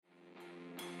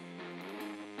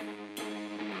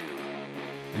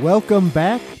Welcome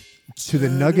back to the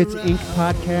Nuggets Inc.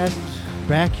 podcast,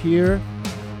 back here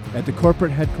at the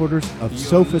corporate headquarters of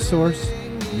Sofa Source.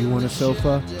 You want a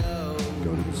sofa?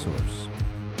 Go to the source.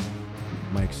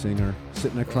 Mike Singer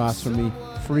sitting across from me.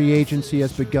 Free agency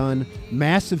has begun.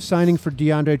 Massive signing for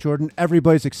DeAndre Jordan.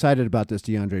 Everybody's excited about this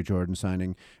DeAndre Jordan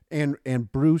signing.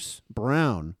 And Bruce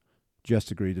Brown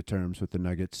just agreed to terms with the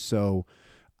Nuggets. So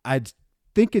I'd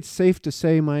think it's safe to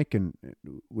say, Mike, and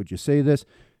would you say this?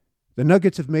 The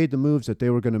Nuggets have made the moves that they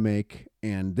were going to make,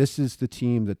 and this is the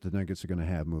team that the Nuggets are going to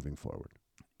have moving forward.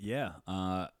 Yeah.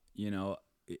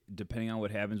 Depending on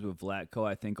what happens with Vlatko,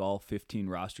 I think all 15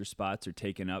 roster spots are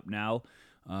taken up now.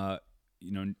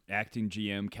 Acting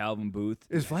GM Calvin Booth.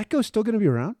 Is Vlatko still going to be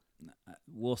around?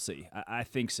 We'll see. I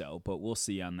think so, but we'll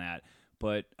see on that.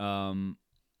 But,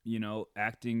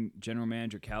 acting general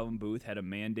manager Calvin Booth had a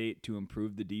mandate to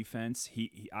improve the defense.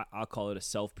 I'll call it a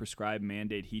self-prescribed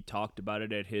mandate. He talked about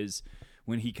it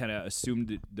when he kind of assumed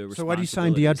the responsibilities. So why do you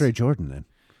sign DeAndre Jordan then?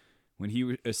 When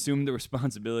he assumed the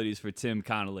responsibilities for Tim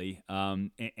Connolly,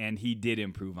 and he did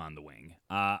improve on the wing.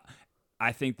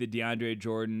 I think the DeAndre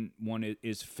Jordan one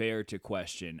is fair to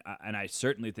question, and I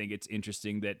certainly think it's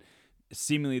interesting that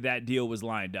seemingly that deal was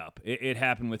lined up. It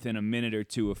happened within a minute or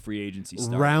two of free agency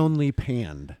starting. Roundly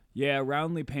panned. Yeah,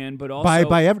 roundly panned, but also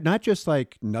by not just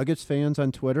like Nuggets fans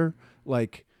on Twitter,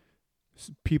 like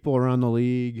people around the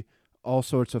league, all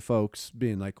sorts of folks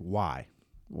being like, why?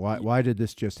 Why did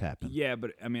this just happen? Yeah,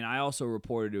 but I mean, I also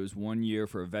reported it was 1 year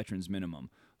for a veteran's minimum.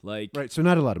 Right, so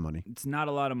not a lot of money. It's not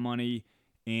a lot of money,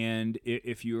 and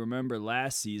if you remember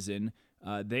last season,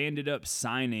 they ended up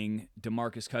signing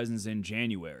DeMarcus Cousins in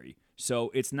January.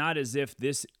 So it's not as if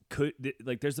this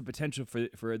there's the potential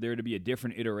for there to be a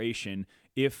different iteration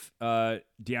if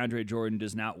DeAndre Jordan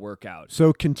does not work out.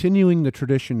 So continuing the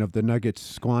tradition of the Nuggets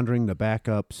squandering the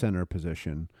backup center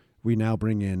position, we now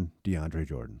bring in DeAndre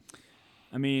Jordan.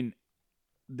 I mean,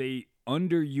 they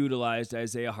underutilized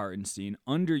Isaiah Hartenstein,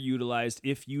 underutilized,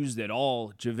 if used at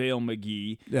all, JaVale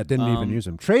McGee. Yeah, didn't even use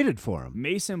him. Traded for him.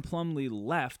 Mason Plumlee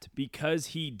left because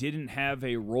he didn't have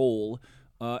a role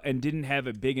and didn't have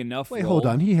a big enough role. Wait, hold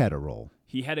on. He had a role.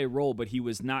 He had a role, but he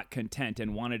was not content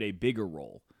and wanted a bigger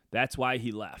role. That's why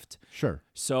he left. Sure.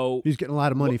 So he's getting a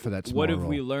lot of money for that small role. What have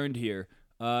we learned here?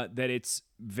 That it's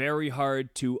very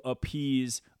hard to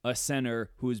appease a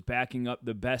center who is backing up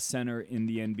the best center in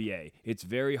the NBA. It's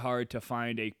very hard to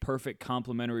find a perfect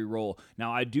complementary role.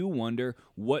 Now, I do wonder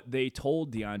what they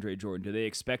told DeAndre Jordan. Do they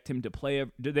expect him to play?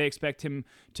 Do they expect him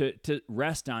to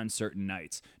rest on certain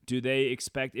nights? Do they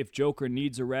expect if Joker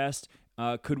needs a rest,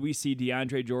 could we see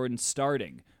DeAndre Jordan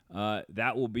starting?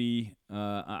 That will be,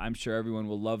 I'm sure everyone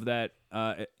will love that,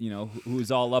 who's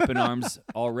all up in arms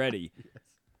already.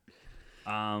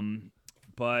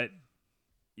 But,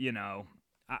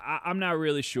 I'm not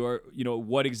really sure,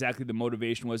 what exactly the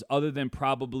motivation was other than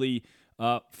probably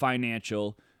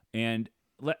financial. And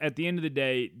at the end of the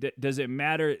day, does it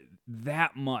matter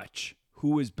that much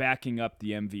who is backing up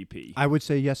the MVP? I would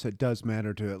say, yes, it does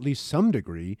matter to at least some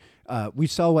degree. We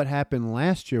saw what happened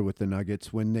last year with the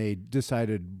Nuggets when they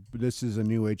decided this is a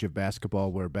new age of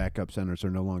basketball where backup centers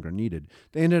are no longer needed.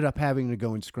 They ended up having to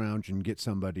go and scrounge and get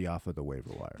somebody off of the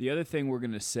waiver wire. The other thing we're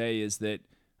going to say is that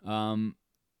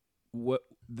what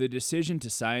the decision to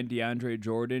sign DeAndre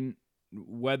Jordan,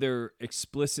 whether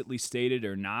explicitly stated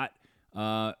or not,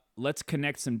 let's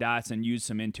connect some dots and use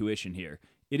some intuition here.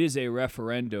 It is a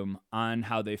referendum on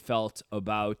how they felt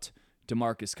about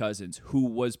DeMarcus Cousins, who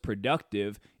was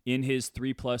productive in his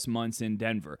 3+ months in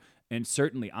Denver. And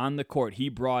certainly on the court, he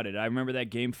brought it. I remember that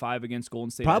Game 5 against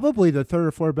Golden State. Probably the third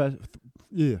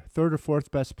or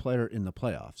fourth best player in the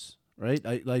playoffs, right?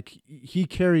 He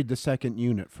carried the second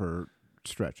unit for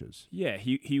stretches. Yeah,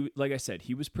 he like I said,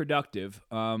 he was productive,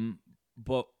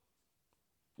 but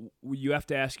you have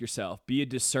to ask yourself, be a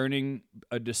discerning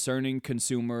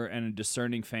consumer and a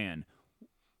discerning fan.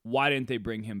 Why didn't they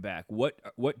bring him back?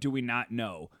 What do we not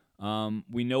know?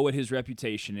 We know what his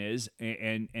reputation is,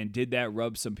 and did that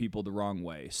rub some people the wrong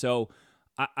way? So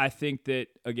I think that,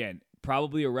 again,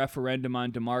 probably a referendum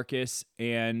on DeMarcus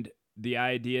and the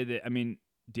idea that,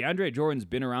 DeAndre Jordan's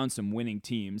been around some winning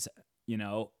teams.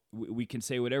 We can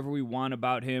say whatever we want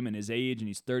about him and his age, and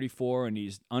he's 34 and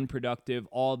he's unproductive,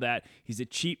 all that. He's a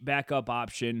cheap backup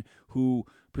option who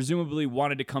presumably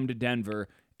wanted to come to Denver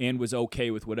and was okay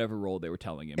with whatever role they were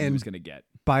telling him he was going to get.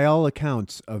 By all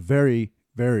accounts, a very,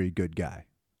 very good guy.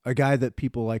 A guy that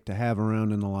people like to have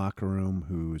around in the locker room,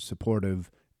 who's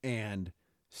supportive and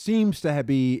seems to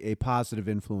be a positive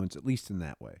influence, at least in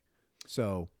that way.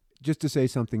 So just to say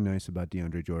something nice about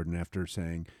DeAndre Jordan after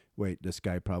saying wait, this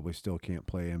guy probably still can't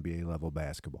play NBA level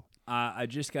basketball. I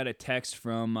just got a text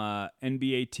from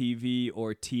NBA TV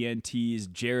or TNT's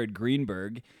Jared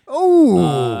Greenberg.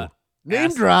 Oh,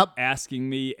 name drop. Asking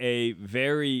me a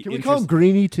very Can we call him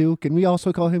Greeny too? Can we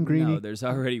also call him Greeny? No, there's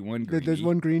already one Greeny. There's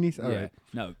one Greeny? All right.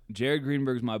 No, Jared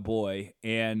Greenberg's my boy.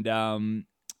 And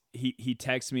he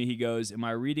texts me. He goes, am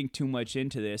I reading too much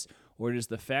into this? Or does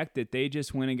the fact that they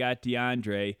just went and got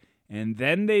DeAndre and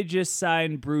then they just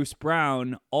signed Bruce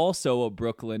Brown, also a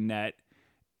Brooklyn Net,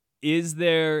 is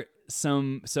there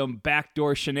some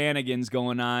backdoor shenanigans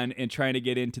going on and trying to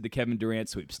get into the Kevin Durant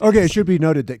sweepstakes? Okay, it should be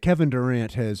noted that Kevin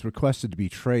Durant has requested to be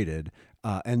traded,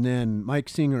 and then Mike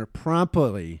Singer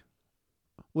promptly,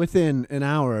 within an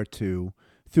hour or two,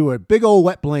 threw a big old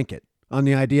wet blanket on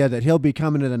the idea that he'll be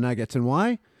coming to the Nuggets. And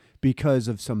why? Because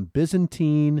of some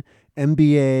Byzantine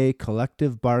NBA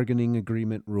collective bargaining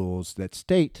agreement rules that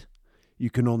state you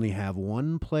can only have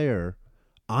one player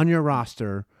on your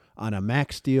roster on a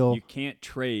max deal. You can't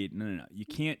trade. No. You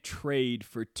can't trade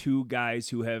for two guys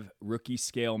who have rookie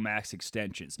scale max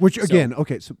extensions. Which, again,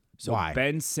 so why?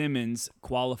 Ben Simmons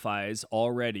qualifies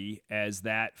already as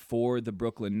that for the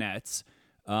Brooklyn Nets.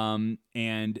 And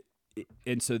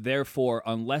so, therefore,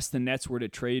 unless the Nets were to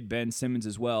trade Ben Simmons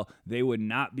as well, they would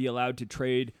not be allowed to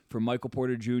trade for Michael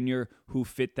Porter Jr., who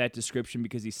fit that description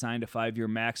because he signed a 5-year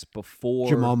max before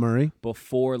Jamal Murray,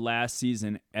 before last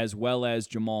season, as well as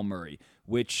Jamal Murray,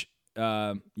 which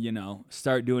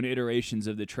start doing iterations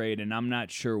of the trade. And I'm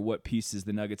not sure what pieces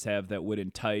the Nuggets have that would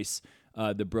entice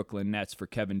the Brooklyn Nets for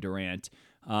Kevin Durant.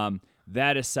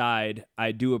 That aside,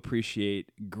 I do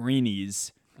appreciate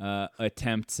Greeny's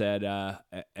attempts at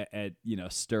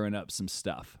stirring up some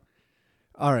stuff.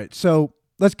 All right, so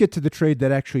let's get to the trade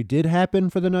that actually did happen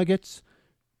for the Nuggets.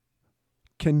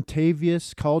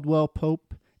 Kentavious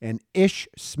Caldwell-Pope and Ish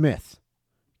Smith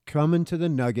coming to the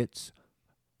Nuggets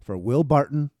for Will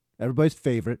Barton, everybody's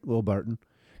favorite, Will Barton,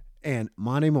 and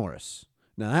Monte Morris.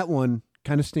 Now that one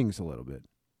kind of stings a little bit.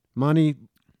 Monte,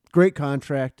 great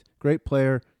contract, great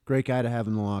player, great guy to have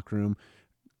in the locker room.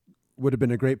 Would have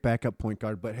been a great backup point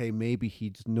guard, but hey, maybe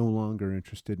he's no longer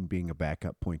interested in being a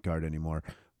backup point guard anymore.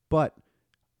 But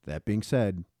that being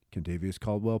said, Kentavious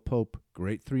Caldwell-Pope,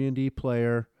 great 3-and-D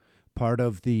player, part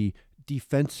of the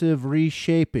defensive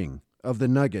reshaping of the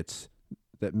Nuggets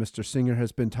that Mr. Singer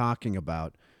has been talking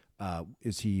about.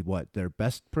 Is he their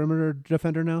best perimeter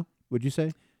defender now, would you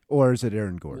say? Or is it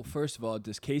Aaron Gordon? Well, first of all,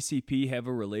 does KCP have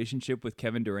a relationship with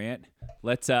Kevin Durant?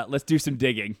 Let's do some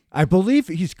digging. I believe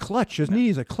he's Clutch, isn't he?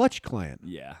 He's a Clutch client.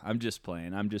 Yeah, I'm just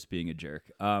playing. I'm just being a jerk.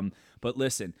 But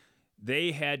listen,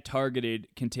 they had targeted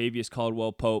Kentavious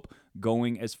Caldwell-Pope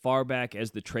going as far back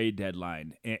as the trade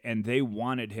deadline, and they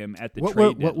wanted him at the trade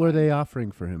deadline. What were they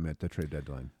offering for him at the trade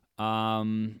deadline?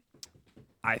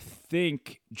 I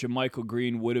think JaMychal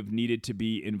Green would have needed to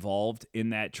be involved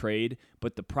in that trade,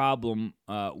 but the problem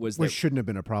was that... Which shouldn't have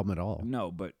been a problem at all.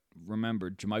 No, but remember,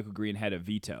 JaMychal Green had a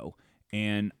veto,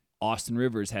 and Austin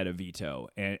Rivers had a veto,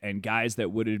 and guys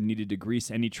that would have needed to grease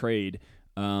any trade...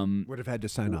 would have had to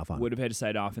sign off on it. Would have had to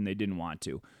sign off, and they didn't want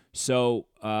to. So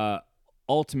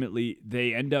ultimately,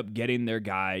 they end up getting their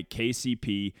guy,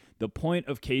 KCP. The point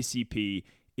of KCP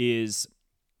is...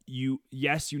 You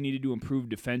needed to improve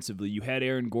defensively. You had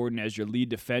Aaron Gordon as your lead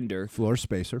defender. Floor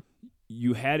spacer.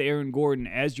 You had Aaron Gordon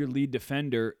as your lead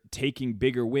defender taking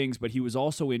bigger wings, but he was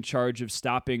also in charge of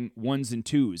stopping 1s and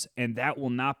 2s, and that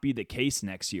will not be the case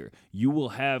next year. You will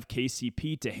have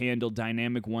KCP to handle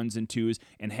dynamic 1s and 2s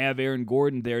and have Aaron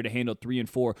Gordon there to handle 3 and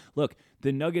 4. Look,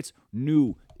 the Nuggets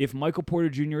knew if Michael Porter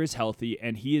Jr. is healthy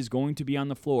and he is going to be on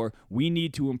the floor, we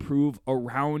need to improve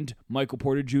around Michael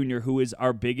Porter Jr., who is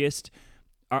our biggest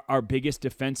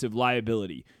defensive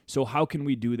liability. So how can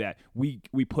we do that? We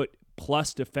put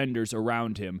plus defenders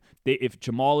around him. If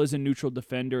Jamal is a neutral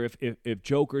defender, if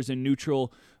Joker's a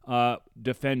neutral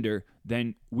defender,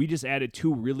 then we just added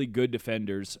 2 really good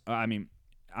defenders.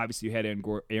 Obviously you had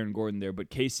Aaron Gordon there, but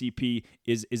KCP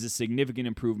is a significant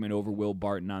improvement over Will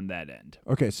Barton on that end.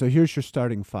 Okay, so here's your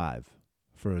starting 5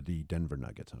 for the Denver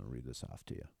Nuggets. I'll read this off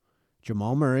to you.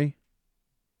 Jamal Murray,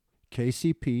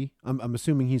 KCP. I'm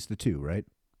assuming he's the 2, right?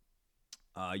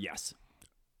 Yes.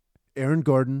 Aaron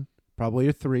Gordon, probably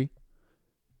a 3.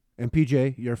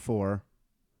 MPJ, you're 4.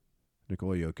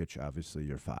 Nikola Jokic, obviously,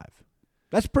 you're 5.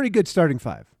 That's a pretty good starting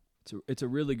 5. It's a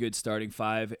really good starting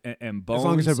 5, and Bones, as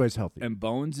long as everybody's healthy. And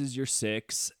Bones is your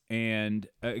 6. And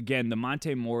again, the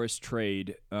Monte Morris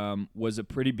trade was a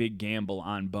pretty big gamble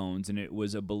on Bones, and it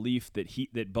was a belief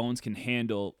that Bones can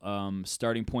handle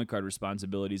starting point guard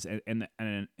responsibilities, and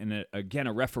again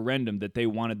a referendum that they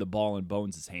wanted the ball in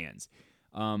Bones' hands.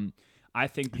 I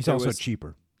think he's also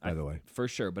cheaper. by the way. For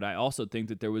sure. But I also think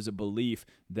that there was a belief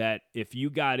that if you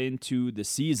got into the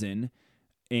season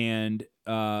and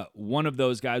one of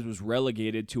those guys was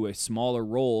relegated to a smaller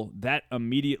role, that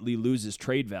immediately loses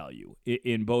trade value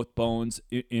in both Bones,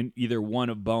 in either one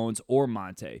of Bones or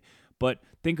Monte. But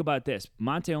think about this.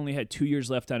 Monte only had 2 years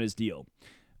left on his deal.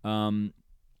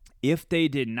 If they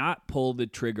did not pull the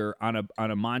trigger on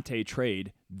a Monte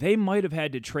trade, they might have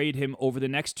had to trade him over the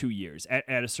next 2 years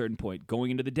at a certain point,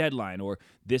 going into the deadline or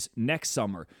this next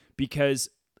summer. Because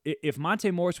if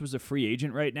Monte Morris was a free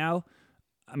agent right now,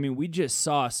 I mean, we just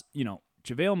saw, JaVale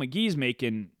McGee's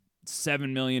making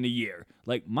 $7 million a year.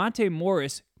 Like, Monte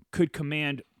Morris could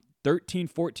command $13,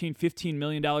 $14, $15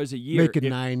 million a year. Making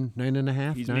nine and a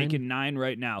half. He's nine? making 9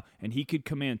 right now, and he could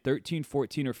command 13,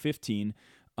 14, or 15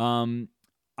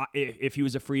 if he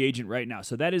was a free agent right now.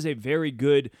 So that is a very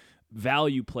good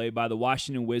value play by the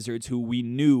Washington Wizards, who we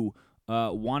knew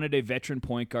wanted a veteran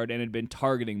point guard and had been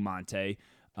targeting Monte.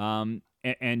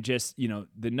 And just,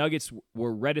 the Nuggets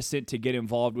were reticent to get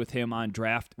involved with him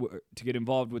to get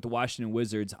involved with the Washington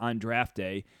Wizards on draft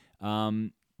day.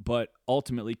 But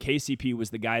ultimately, KCP was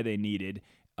the guy they needed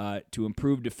to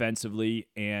improve defensively.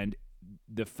 And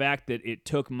the fact that it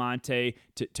took Monte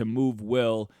to move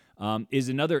Will is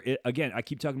another, again, I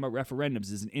keep talking about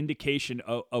referendums, is an indication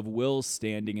of Will's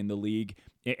standing in the league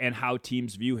and how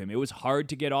teams view him. It was hard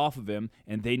to get off of him,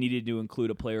 and they needed to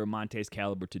include a player of Monte's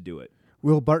caliber to do it.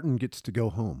 Will Barton gets to go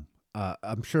home.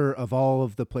 I'm sure of all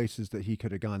of the places that he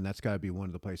could have gone, that's got to be one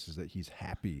of the places that he's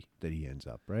happy that he ends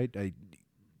up, right?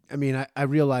 I mean, I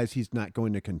realize he's not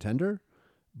going to contender,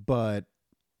 but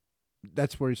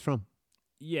that's where he's from.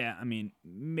 Yeah, I mean,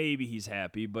 maybe he's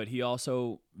happy, but he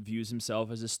also views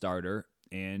himself as a starter,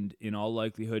 and in all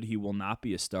likelihood, he will not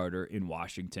be a starter in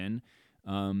Washington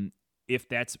if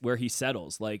that's where he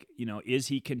settles. Like, is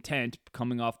he content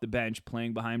coming off the bench,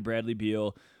 playing behind Bradley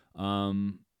Beal,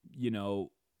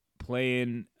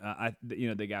 playing,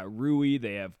 they got Rui,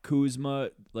 they have Kuzma,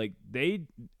 like they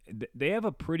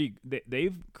have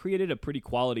they've created a pretty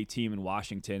quality team in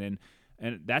Washington,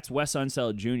 and that's Wes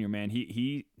Unseld Jr., man.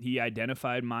 He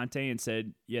identified Monte and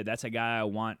said, yeah, that's a guy I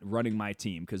want running my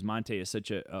team, because Monte is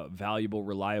such a valuable,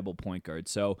 reliable point guard.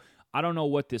 So I don't know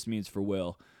what this means for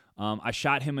Will. I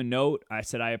shot him a note. I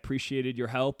said, I appreciated your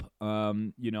help.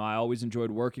 I always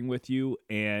enjoyed working with you.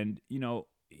 And,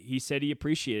 he said he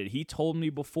appreciated it. He told me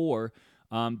before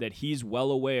that he's well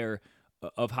aware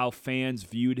of how fans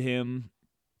viewed him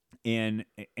and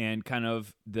kind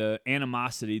of the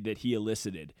animosity that he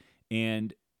elicited.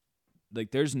 And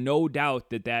like, there's no doubt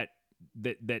that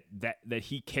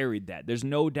he carried that. There's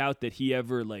no doubt that he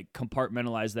ever like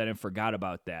compartmentalized that and forgot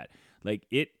about that. Like,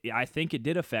 I think it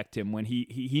did affect him when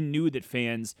he knew that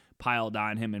fans piled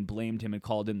on him and blamed him and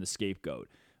called him the scapegoat.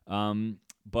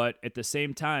 But at the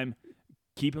same time,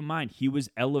 keep in mind, he was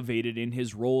elevated in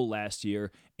his role last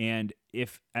year. And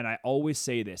I always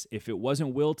say this, if it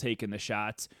wasn't Will taking the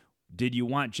shots, did you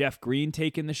want Jeff Green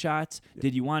taking the shots? Yeah.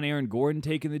 Did you want Aaron Gordon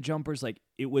taking the jumpers? Like,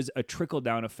 it was a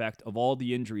trickle-down effect of all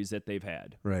the injuries that they've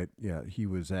had. Right, yeah. He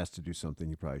was asked to do something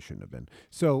he probably shouldn't have been.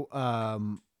 So,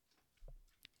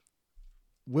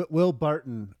 Will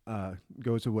Barton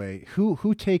goes away.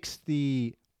 Who takes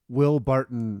the Will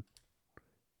Barton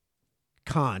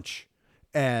conch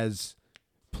as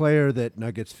player that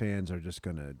Nuggets fans are just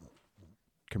going to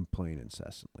complain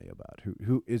incessantly about?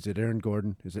 Who is it? Aaron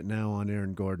Gordon? Is it now on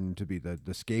Aaron Gordon to be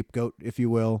the scapegoat, if you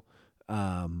will,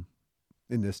 in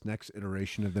this next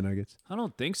iteration of the Nuggets? I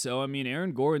don't think so. I mean,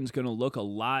 Aaron Gordon's going to look a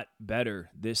lot better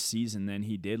this season than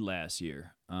he did last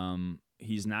year.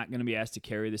 He's not going to be asked to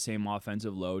carry the same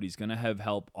offensive load. He's going to have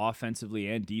help offensively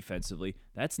and defensively.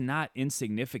 That's not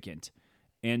insignificant.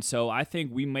 And so I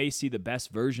think we may see the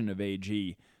best version of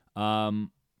AG. And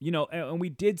we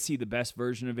did see the best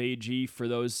version of AG for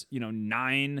those,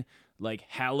 9 like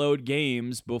hallowed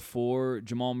games before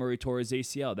Jamal Murray tore his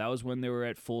ACL. That was when they were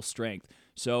at full strength.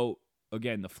 So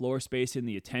again, the floor space and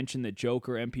the attention that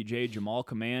Joker, MPJ, Jamal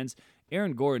commands,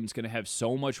 Aaron Gordon's going to have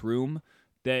so much room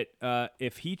that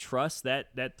if he trusts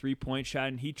that 3-point shot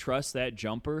and he trusts that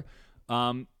jumper,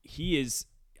 I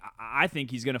think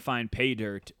he's going to find pay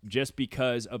dirt just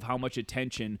because of how much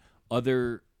attention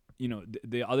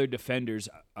the other defenders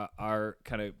are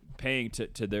kind of paying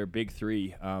to their big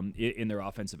three in their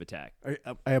offensive attack.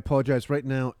 I apologize. Right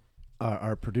now,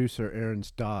 our producer, Aaron's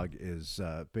dog, is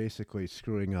basically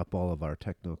screwing up all of our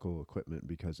technical equipment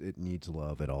because it needs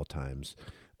love at all times.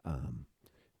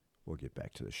 We'll get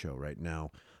back to the show right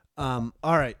now. All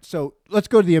right, so let's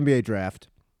go to the NBA draft.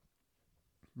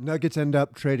 Nuggets end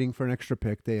up trading for an extra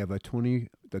pick. They have the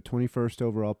 21st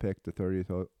overall pick, the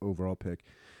 30th overall pick.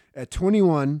 At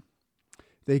 21,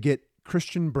 they get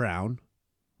Christian Brown,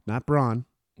 not Braun,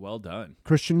 Well done.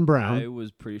 Christian Brown I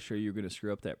was pretty sure you were going to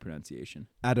screw up that pronunciation.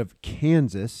 out of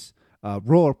Kansas,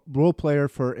 role player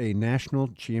for a national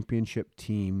championship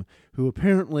team who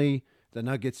apparently the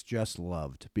Nuggets just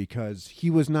loved because he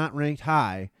was not ranked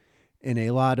high in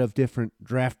a lot of different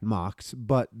draft mocks,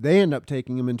 but they end up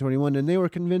taking him in 21, and they were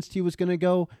convinced he was going to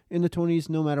go in the 20s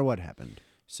no matter what happened.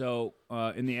 So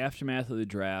in the aftermath of the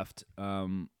draft,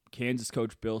 Kansas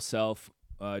coach Bill Self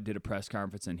did a press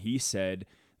conference, and he said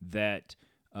that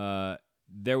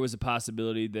there was a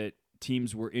possibility that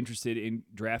teams were interested in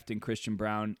drafting Christian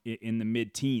Brown in the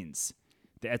mid-teens.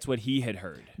 That's what he had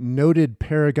heard. Noted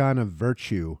paragon of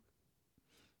virtue.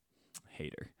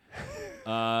 Hater.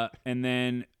 And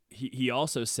then he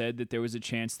also said that there was a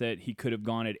chance that he could have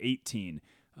gone at 18.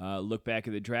 Look back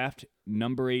at the draft.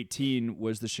 Number 18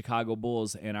 was the Chicago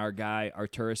Bulls and our guy,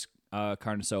 Arturas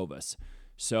Karnisovas.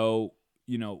 So,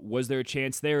 was there a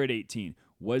chance there at 18?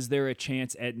 Was there a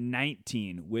chance at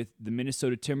 19 with the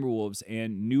Minnesota Timberwolves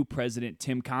and new president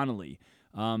Tim Connolly?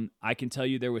 I can tell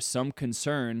you there was some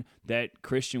concern that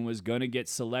Christian was going to get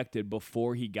selected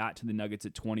before he got to the Nuggets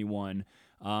at 21.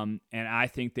 And I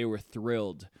think they were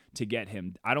thrilled to get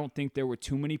him. I don't think there were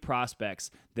too many prospects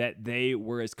that they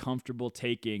were as comfortable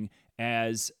taking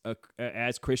as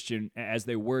Christian as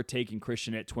they were taking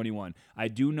Christian at 21. I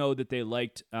do know that they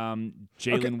liked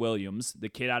Jalen Williams, the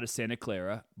kid out of Santa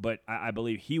Clara, but I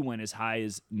believe he went as high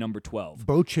as number 12.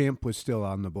 Beauchamp was still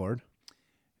on the board.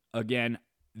 Again,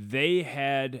 they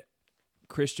had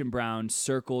Christian Brown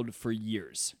circled for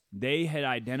years. They had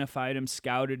identified him,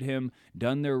 scouted him,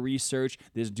 done their research.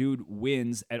 This dude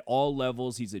wins at all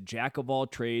levels. He's a jack of all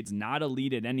trades, not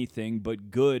elite at anything,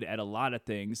 but good at a lot of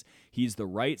things. He's the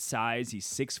right size. He's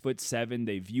 6'7".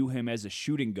 They view him as a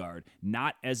shooting guard,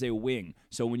 not as a wing.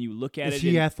 So when you look at it, is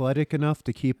he athletic enough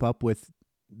to keep up with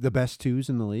the best twos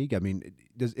in the league? I mean,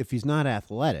 if he's not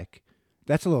athletic,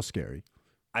 that's a little scary.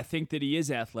 I think that he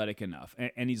is athletic enough,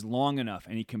 and he's long enough,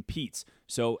 and he competes.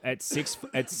 So at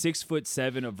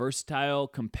 6'7", a versatile,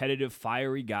 competitive,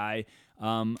 fiery guy.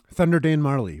 Thunder Dan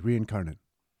Marley reincarnate.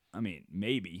 I mean,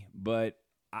 maybe, but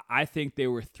I think they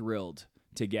were thrilled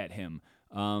to get him.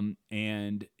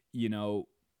 And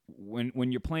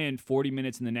when you're playing 40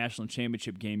 minutes in the national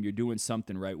championship game, you're doing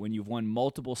something right. When you've won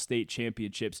multiple state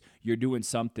championships, you're doing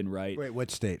something right. Wait, what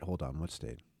state? Hold on, what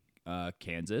state?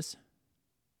 Kansas.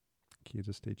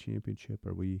 Kansas State Championship.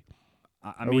 Are we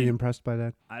we impressed by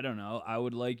that? I don't know. I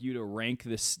would like you to rank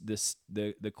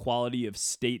the quality of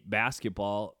state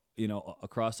basketball,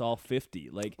 across all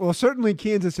 50. Well, certainly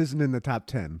Kansas isn't in the top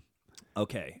 10.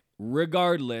 Okay.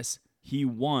 Regardless, he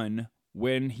won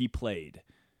when he played.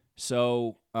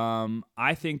 So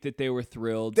I think that they were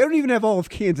thrilled. They don't even have all of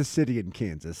Kansas City in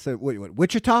Kansas. So what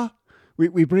Wichita?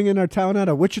 We bring in our town out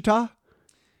of Wichita?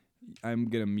 I'm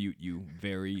gonna mute you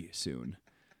very soon.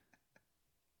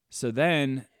 So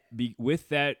then, with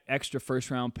that extra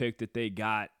first-round pick that they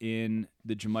got in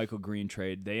the JaMychal Green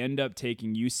trade, they end up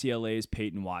taking UCLA's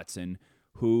Peyton Watson,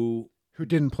 who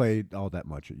didn't play all that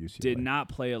much at UCLA. Did not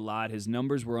play a lot. His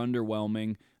numbers were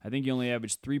underwhelming. I think he only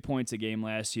averaged 3 points a game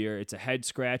last year. It's a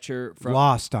head-scratcher.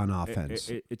 Lost on offense.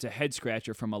 It's a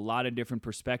head-scratcher from a lot of different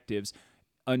perspectives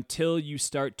until you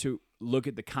start to look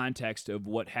at the context of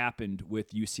what happened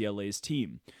with UCLA's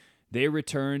team. They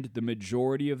returned the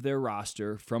majority of their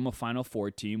roster from a Final Four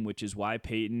team, which is why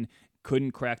Peyton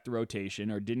couldn't crack the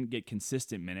rotation or didn't get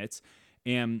consistent minutes.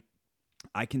 And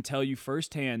I can tell you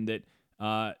firsthand that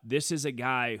this is a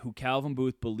guy who Calvin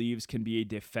Booth believes can be a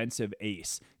defensive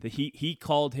ace. That he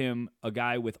called him a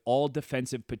guy with all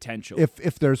defensive potential.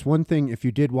 If there's one thing, if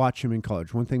you did watch him in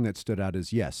college, one thing that stood out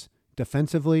is, yes,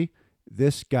 defensively,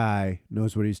 this guy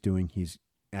knows what he's doing. He's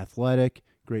athletic,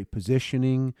 great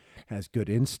positioning, has good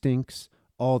instincts,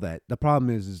 all that. The problem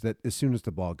is that as soon as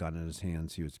the ball got in his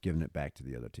hands, he was giving it back to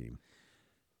the other team.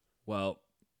 Well,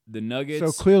 the Nuggets...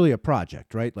 So clearly a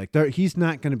project, right? He's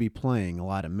not going to be playing a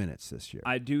lot of minutes this year.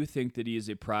 I do think that he is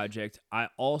a project. I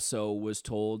also was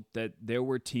told that there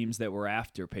were teams that were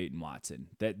after Peyton Watson,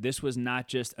 that this was not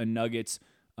just a Nuggets,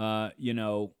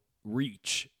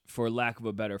 reach, for lack of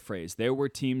a better phrase. There were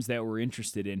teams that were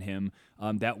interested in him,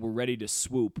 that were ready to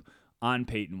swoop on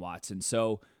Peyton Watson.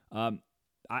 So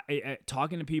I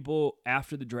talking to people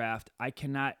after the draft, I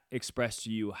cannot express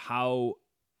to you how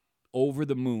over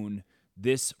the moon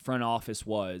this front office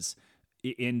was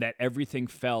in that everything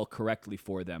fell correctly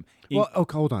for them.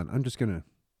 Hold on. I'm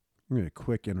gonna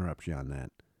quick interrupt you on that.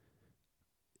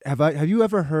 Have you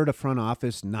ever heard a front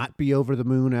office not be over the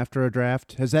moon after a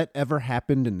draft? Has that ever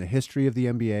happened in the history of the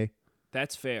NBA?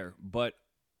 That's fair, but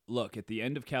look, at the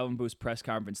end of Calvin Booth's press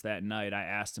conference that night, I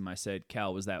asked him, I said,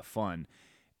 Cal, was that fun?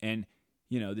 And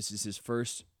this is his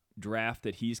first draft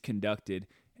that he's conducted,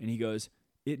 and he goes,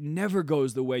 it never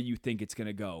goes the way you think it's going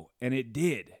to go. And it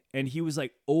did. And he was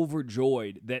like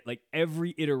overjoyed that like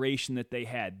every iteration that they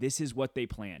had, this is what they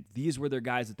planned. These were their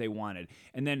guys that they wanted.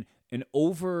 And then an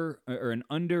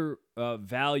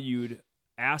undervalued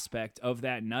aspect of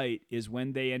that night is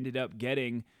when they ended up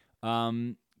getting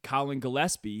Colin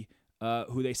Gillespie,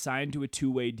 who they signed to a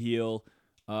 2-way deal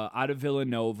out of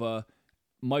Villanova.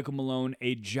 Michael Malone,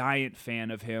 a giant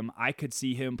fan of him. I could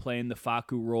see him playing the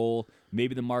Facu role,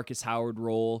 maybe the Marcus Howard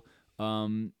role,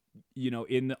 in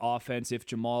the offense if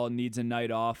Jamal needs a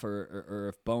night off or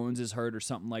if Bones is hurt or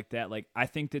something like that. Like, I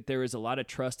think that there is a lot of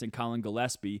trust in Colin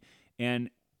Gillespie.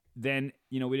 And then,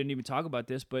 we didn't even talk about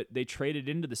this, but they traded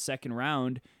into the second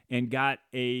round and got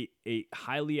a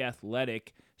highly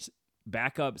athletic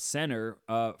backup center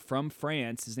from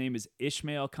France. His name is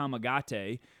Ishmael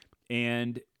Kamagate.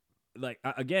 And like,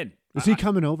 again, is he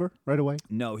coming over right away?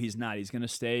 No, he's not. He's going to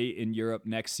stay in Europe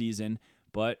next season.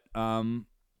 But the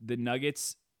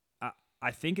Nuggets,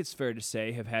 I think it's fair to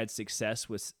say, have had success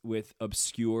with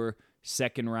obscure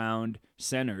second round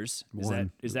centers.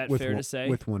 Is that fair to say?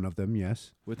 With one of them,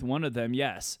 yes. With one of them,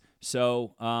 yes.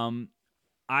 So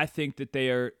I think that they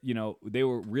are, they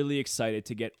were really excited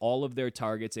to get all of their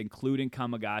targets, including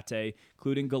Kamagate,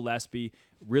 including Gillespie.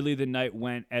 Really, the night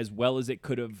went as well as it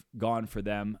could have gone for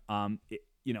them.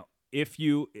 If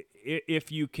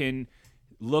you can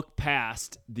look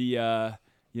past the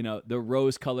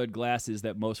rose-colored glasses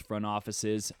that most front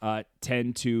offices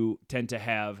tend to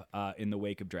have in the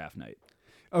wake of draft night.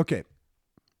 Okay,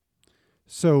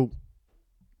 so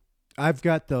I've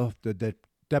got the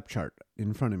depth chart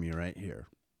in front of me right here.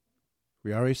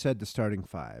 We already said the starting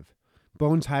 5.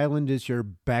 Bones Highland is your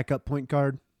backup point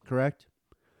guard, correct?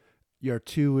 Your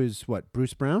 2 is what,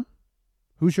 Bruce Brown?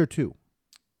 Who's your 2?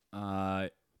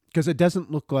 Because it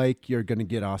doesn't look like you're going to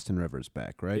get Austin Rivers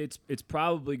back, right? It's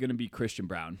probably going to be Christian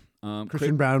Brown.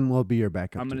 Christian Brown will be your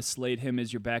backup. I'm going to slate him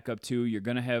as your backup 2. You're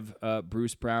going to have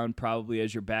Bruce Brown probably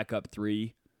as your backup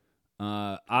 3.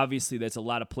 Obviously, that's a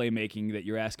lot of playmaking that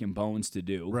you're asking Bones to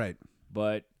do. Right.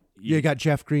 But you got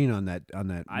Jeff Green on that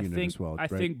unit as well. I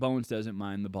think Bones doesn't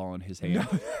mind the ball in his hand.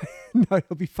 No,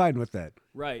 he'll be fine with that.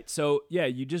 Right. So yeah,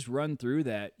 you just run through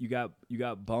that. You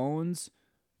got Bones,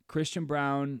 Christian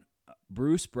Brown,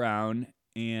 Bruce Brown,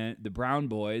 and the Brown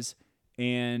Boys,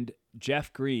 and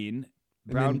Jeff Green.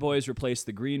 Brown Boys replace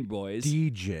the Green Boys.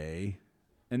 DJ.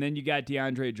 And then you got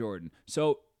DeAndre Jordan.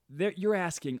 So you're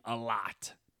asking a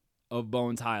lot of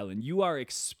Bones Highland. You are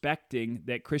expecting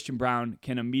that Christian Brown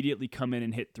can immediately come in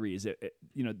and hit threes.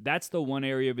 That's the one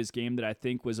area of his game that I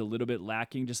think was a little bit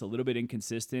lacking, just a little bit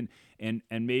inconsistent, and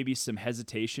maybe some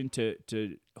hesitation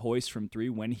to hoist from 3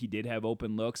 when he did have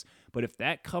open looks. But if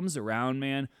that comes around,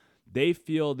 man, they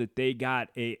feel that they got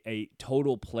a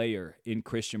total player in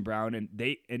Christian Brown, and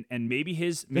they maybe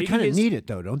they kind of need it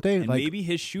though, don't they? And maybe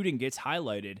his shooting gets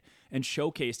highlighted and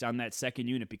showcased on that second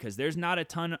unit because there's not a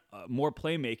ton more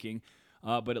playmaking,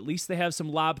 but at least they have some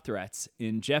lob threats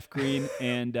in Jeff Green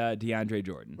and DeAndre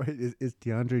Jordan. Wait, is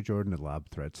DeAndre Jordan a lob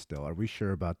threat still? Are we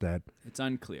sure about that? It's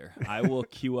unclear. I will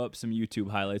queue up some YouTube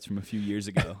highlights from a few years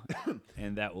ago,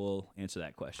 and that will answer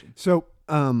that question. So,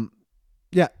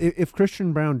 yeah, if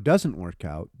Christian Brown doesn't work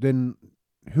out, then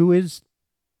who is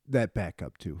that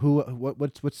backup to?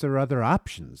 What's their other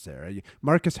options there?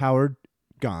 Marcus Howard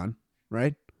gone,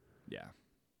 right? Yeah.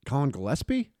 Colin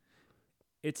Gillespie?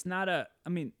 It's not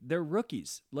they're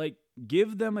rookies. Like,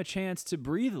 give them a chance to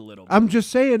breathe a little bit. I'm just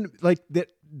saying, like,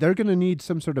 that they're going to need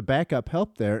some sort of backup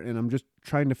help there, and I'm just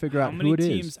trying to figure out who it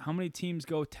is. How many teams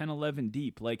go 10-11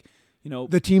 deep? Like,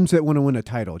 the teams that want to win a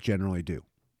title generally do.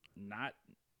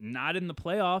 Not in the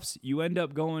playoffs. You end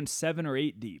up going 7 or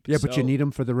 8 deep. Yeah, but you need them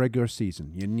for the regular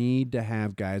season. You need to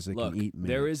have guys that can eat minutes.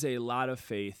 There is a lot of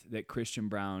faith that Christian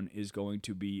Brown is going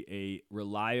to be a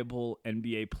reliable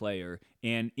NBA player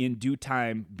and in due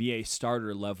time be a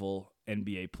starter level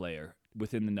NBA player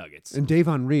within the Nuggets. And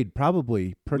Davon Reed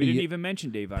probably pretty. We didn't even mention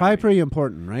Davon probably Reed. Pretty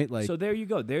important, right? Like, so there you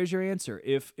go. There's your answer.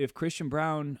 If Christian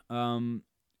Brown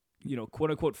quote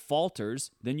unquote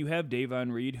falters, then you have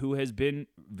Davon Reed, who has been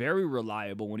very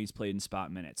reliable when he's played in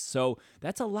spot minutes. So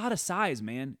that's a lot of size,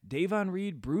 man. Davon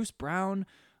Reed, Bruce Brown,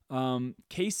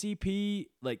 KCP,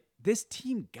 like, this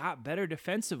team got better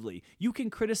defensively. You can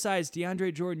criticize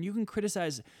DeAndre Jordan, you can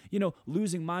criticize,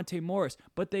 losing Monte Morris,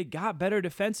 but they got better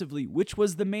defensively, which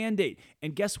was the mandate.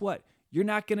 And guess what? You're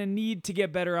not going to need to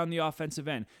get better on the offensive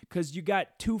end because you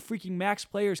got 2 freaking max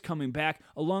players coming back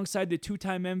alongside the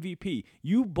 2-time MVP.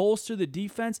 You bolster the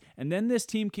defense, and then this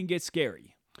team can get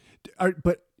scary.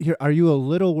 Are you a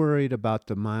little worried about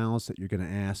the miles that you're going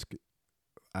to ask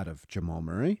out of Jamal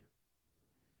Murray?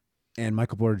 And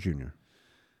Michael Porter Jr.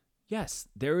 Yes,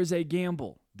 there is a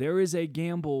gamble. There is a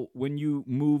gamble when you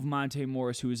move Monte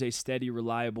Morris, who is a steady,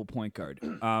 reliable point guard.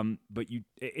 But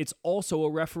it's also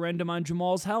a referendum on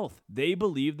Jamal's health. They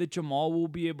believe that Jamal will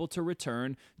be able to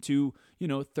return to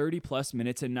 30-plus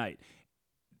minutes a night.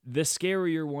 The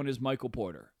scarier one is Michael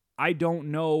Porter. I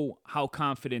don't know how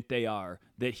confident they are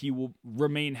that he will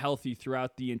remain healthy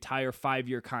throughout the entire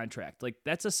 5-year contract. Like,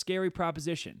 that's a scary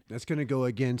proposition. That's going to go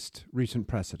against recent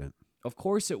precedent. Of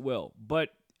course it will. But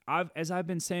as I've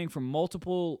been saying for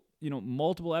multiple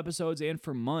episodes and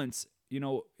for months,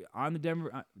 on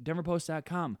the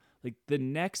DenverPost.com, like the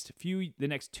next 2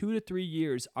 to 3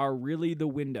 years are really the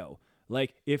window.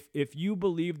 Like, if you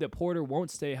believe that Porter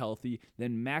won't stay healthy,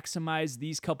 then maximize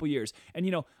these couple years.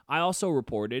 And, I also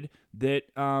reported that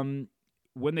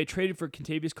when they traded for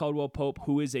Kentavious Caldwell-Pope,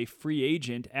 who is a free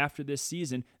agent after this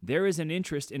season, there is an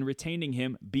interest in retaining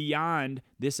him beyond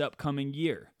this upcoming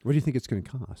year. What do you think it's going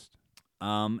to cost?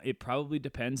 It probably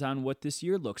depends on what this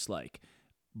year looks like.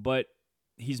 But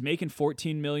he's making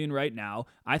 $14 million right now.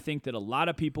 I think that a lot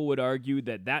of people would argue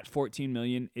that $14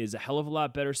 million is a hell of a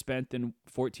lot better spent than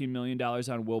 $14 million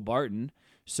on Will Barton.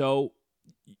 So,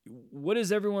 what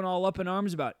is everyone all up in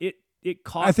arms about? It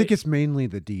costs. I think it's mainly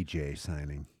the DJ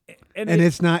signing, and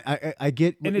it's not. I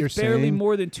get what you're saying. And it's barely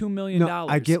more than $2 million. No,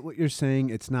 I get what you're saying.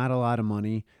 It's not a lot of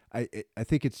money. I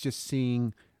think it's just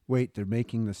seeing. Wait, they're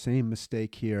making the same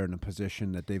mistake here in a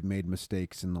position that they've made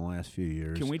mistakes in the last few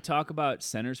years. Can we talk about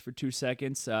centers for 2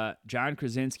 seconds? John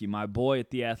Krasinski, my boy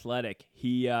at The Athletic,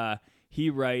 he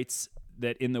writes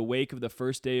that in the wake of the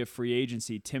first day of free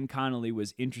agency, Tim Connolly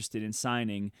was interested in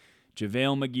signing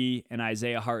JaVale McGee and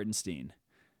Isaiah Hartenstein.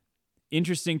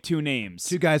 Interesting 2 names.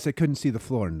 2 guys that couldn't see the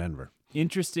floor in Denver.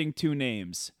 Interesting 2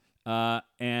 names.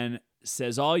 And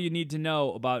says all you need to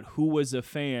know about who was a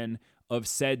fan of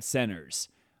said centers.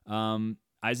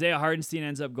 Isaiah Hartenstein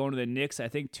ends up going to the Knicks, I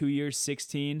think 2 years,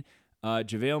 16.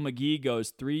 JaVale McGee goes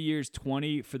 3 years,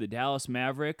 20 for the Dallas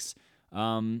Mavericks.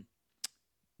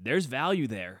 There's value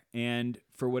there. And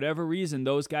for whatever reason,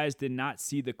 those guys did not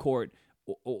see the court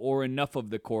or enough of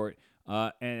the court.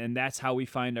 And that's how we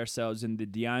find ourselves in the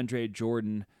DeAndre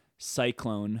Jordan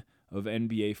cyclone of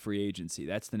NBA free agency.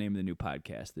 That's the name of the new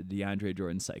podcast, the DeAndre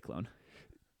Jordan Cyclone.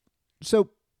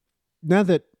 So now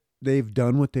that they've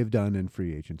done what they've done in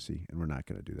free agency, and we're not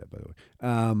going to do that, by the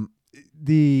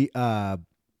way.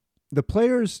 The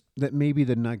players that maybe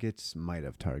the Nuggets might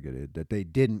have targeted that they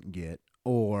didn't get,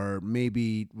 or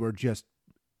maybe were just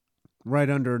right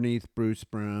underneath Bruce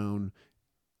Brown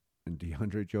and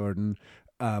DeAndre Jordan.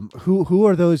 Who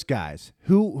are those guys?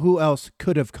 Who else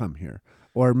could have come here,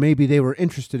 or maybe they were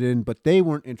interested in, but they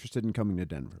weren't interested in coming to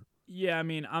Denver? Yeah, I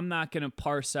mean, I'm not going to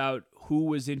parse out who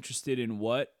was interested in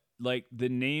what. Like the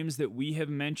names that we have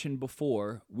mentioned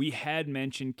before, we had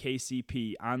mentioned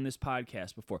KCP on this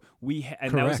podcast before.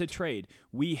 And that was a trade.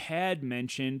 We had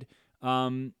mentioned,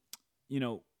 Gary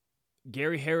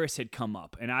Harris had come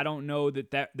up, and I don't know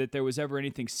that there was ever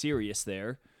anything serious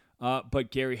there. But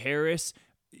Gary Harris,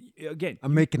 again,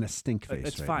 I'm making a stink face.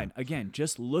 It's right fine. now. Again,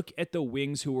 just look at the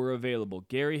wings who were available: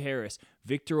 Gary Harris,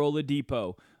 Victor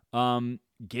Oladipo,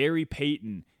 Gary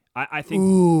Payton. I think.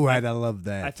 Ooh, I love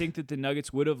that. I think that the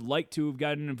Nuggets would have liked to have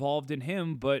gotten involved in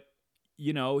him, but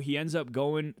he ends up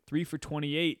going 3 for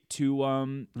 28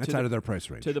 to that's out of their price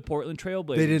range to the Portland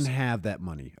Trailblazers. They didn't have that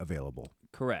money available.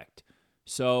 Correct.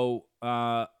 So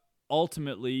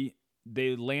ultimately,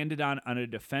 they landed on a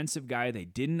defensive guy. They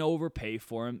didn't overpay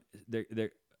for him.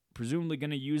 They're presumably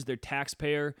going to use their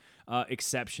taxpayer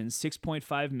exceptions,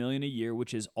 $6.5 million a year,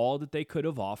 which is all that they could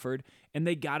have offered, and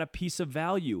they got a piece of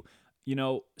value.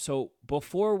 So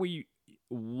before we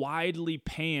widely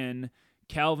pan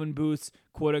Calvin Booth's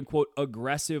quote-unquote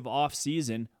aggressive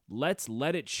offseason, let's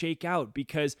let it shake out,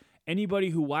 because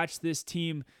anybody who watched this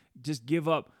team just give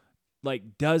up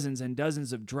like dozens and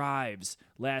dozens of drives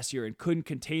last year and couldn't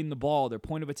contain the ball, their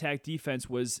point of attack defense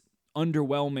was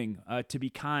underwhelming, to be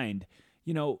kind.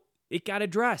 It got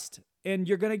addressed, and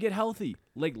you're going to get healthy.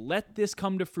 Like, let this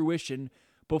come to fruition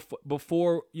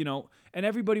before and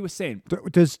everybody was saying,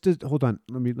 does hold on,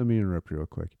 let me interrupt you real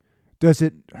quick. Does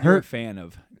it hurt? You're a fan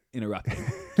of interrupting.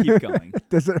 Keep going.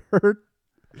 Does it hurt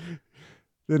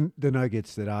the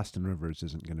Nuggets that Austin Rivers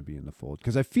isn't going to be in the fold?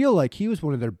 Because I feel like he was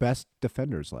one of their best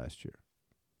defenders last year.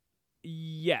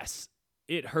 Yes,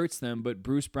 it hurts them, but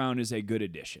Bruce Brown is a good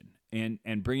addition. And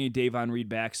bringing Davon Reed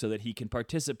back so that he can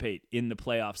participate in the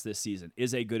playoffs this season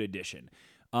is a good addition.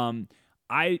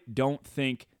 I don't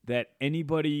think that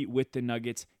anybody with the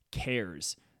Nuggets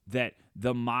cares that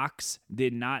the mocks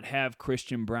did not have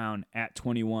Christian Brown at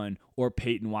 21 or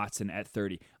Peyton Watson at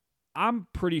 30. I'm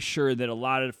pretty sure that a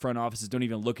lot of front offices don't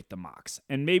even look at the mocks.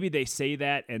 And maybe they say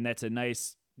that, and that's a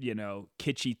nice,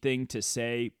 kitschy thing to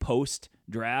say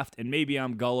post-draft. And maybe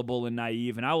I'm gullible and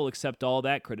naive, and I will accept all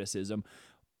that criticism.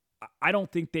 I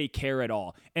don't think they care at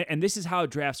all. And this is how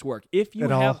drafts work. If you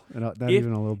not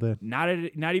even a little bit. Not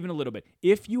even a little bit.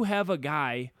 If you have a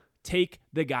guy, take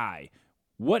the guy.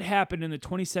 What happened in the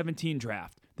 2017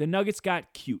 draft? The Nuggets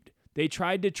got cute. They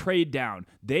tried to trade down.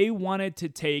 They wanted to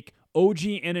take OG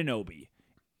Anunoby.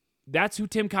 That's who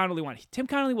Tim Connolly wanted. Tim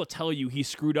Connolly will tell you he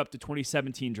screwed up the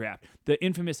 2017 draft. The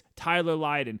infamous Tyler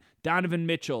Lydon, Donovan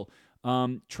Mitchell,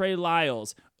 Trey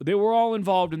Lyles. They were all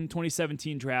involved in the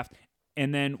 2017 draft.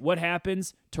 And then what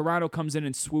happens? Toronto comes in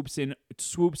and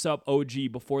swoops up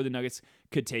OG before the Nuggets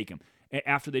could take him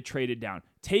after they traded down.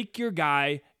 Take your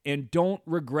guy and don't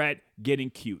regret getting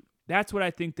cute. That's what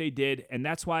I think they did, and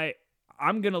that's why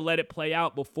I'm going to let it play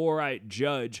out before I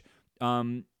judge.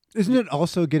 Isn't it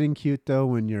also getting cute, though,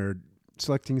 when you're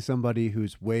selecting somebody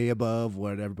who's way above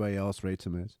what everybody else rates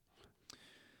him as?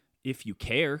 If you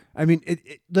care. I mean,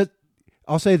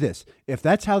 I'll say this. If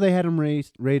that's how they had him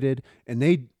rated, and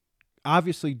they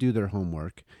obviously do their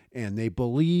homework, and they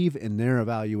believe in their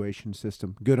evaluation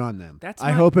system, good on them.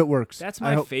 I hope it works. That's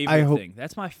my favorite thing.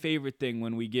 That's my favorite thing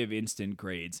when we give instant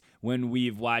grades, when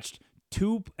we've watched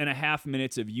 2.5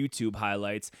 minutes of YouTube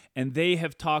highlights, and they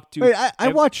have talked to... Wait, I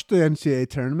watched the NCAA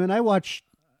tournament. I watched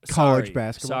college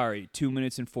basketball. Sorry, 2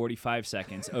 minutes and 45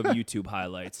 seconds of YouTube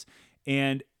highlights.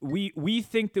 And we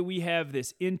think that we have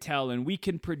this intel and we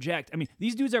can project. I mean,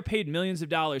 these dudes are paid millions of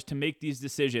dollars to make these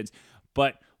decisions.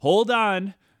 But hold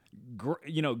on,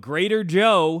 Greater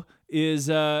Joe is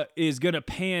gonna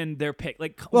pan their pick.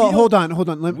 Hold on.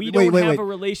 We don't have a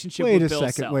relationship with Bill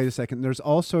Self. Wait a second. There's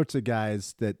all sorts of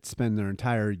guys that spend their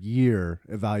entire year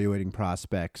evaluating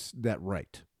prospects that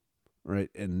write, right?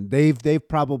 And they've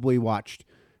probably watched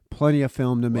plenty of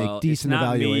film to make decent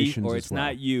evaluations. Or it's as well.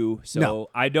 not you, so no.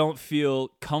 I don't feel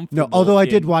comfortable. No, although I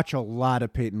did watch a lot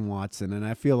of Peyton Watson, and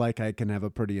I feel like I can have a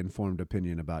pretty informed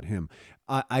opinion about him.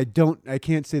 I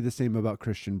can't say the same about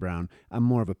Christian Braun. I'm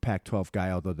more of a Pac-12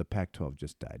 guy, although the Pac-12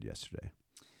 just died yesterday.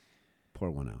 Pour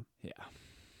one out. Yeah.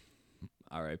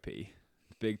 R.I.P.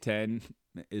 Big Ten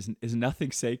is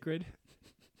nothing sacred.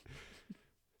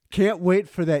 Can't wait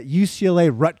for that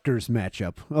UCLA-Rutgers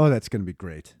matchup. Oh, that's going to be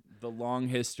great. The long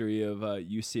history of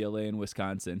UCLA and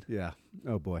Wisconsin. Yeah.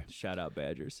 Oh boy. Shout out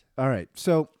Badgers. All right.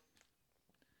 So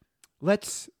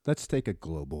let's take a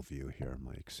global view here,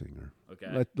 Mike Singer.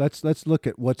 Okay. Let's look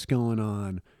at what's going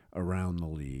on around the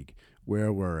league,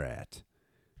 where we're at.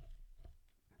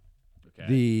 Okay.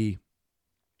 The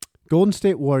Golden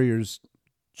State Warriors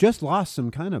just lost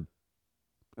some kind of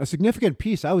a significant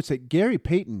piece. I would say Gary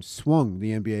Payton swung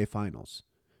the NBA Finals.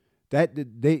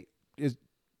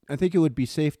 I think it would be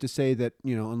safe to say that,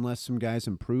 unless some guys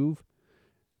improve,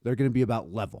 they're going to be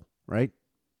about level, right?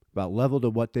 About level to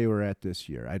what they were at this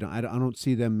year. I don't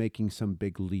see them making some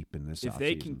big leap in this. If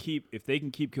they can keep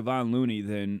Kevon Looney,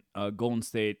 then Golden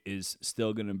State is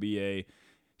still going to be a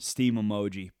steam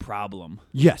emoji problem.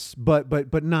 Yes,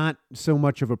 but not so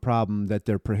much of a problem that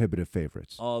they're prohibitive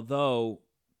favorites. Although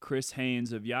Chris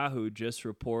Haynes of Yahoo just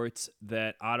reports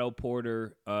that Otto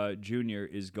Porter Jr.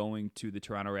 is going to the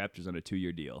Toronto Raptors on a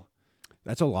 2-year deal.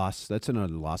 That's a loss. That's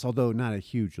another loss, although not a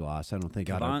huge loss. I don't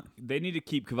think they need to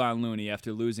keep Kevon Looney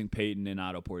after losing Peyton and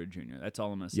Otto Porter Jr. That's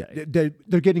all I'm going to say. Yeah,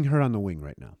 they're getting her on the wing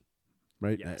right now,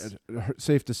 right? Yes.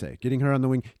 Safe to say. Getting her on the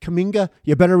wing. Kuminga,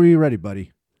 you better be ready,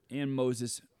 buddy. And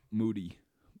Moses Moody.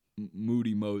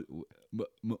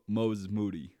 Moses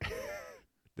Moody.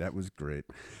 That was great.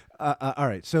 All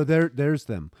right, so there's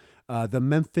them. The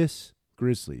Memphis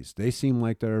Grizzlies. They seem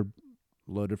like they're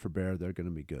loaded for bear. They're going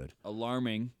to be good.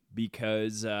 Alarming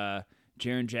because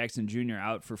Jaren Jackson Jr.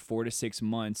 out for 4 to 6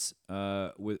 months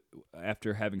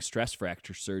after having stress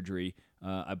fracture surgery,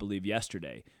 I believe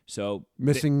yesterday. So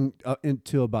missing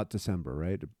until about December,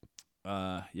 right?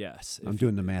 Yes. I'm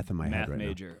doing the math in my head right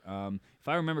major. If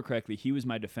I remember correctly, he was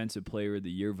my Defensive Player of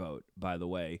the Year vote, by the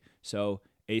way. So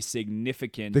a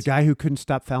significant... The guy who couldn't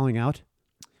stop fouling out?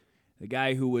 The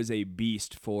guy who was a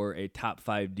beast for a top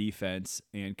 5 defense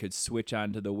and could switch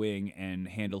onto the wing and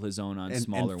handle his own on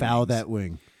smaller and foul wings. that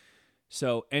wing.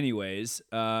 So anyways,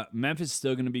 Memphis is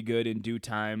still going to be good in due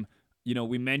time.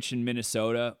 We mentioned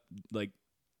Minnesota. Like,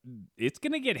 it's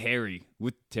going to get hairy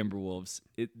with Timberwolves.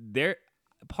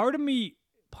 Part of me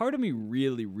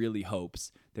really, really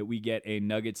hopes that we get a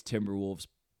Nuggets-Timberwolves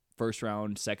first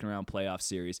round, second round playoff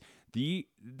series.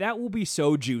 That will be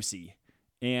so juicy.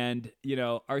 And,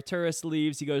 Arturas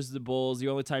leaves. He goes to the Bulls. The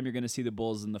only time you're going to see the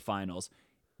Bulls in the finals.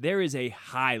 there is a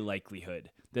high likelihood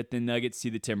that the Nuggets see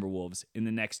the Timberwolves in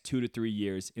the next 2 to 3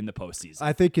 years in the postseason.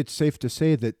 I think it's safe to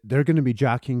say that they're going to be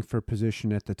jockeying for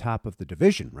position at the top of the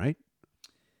division, right?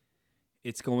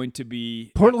 It's going to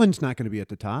be Portland's not going to be at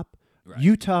the top. Right.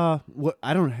 Utah,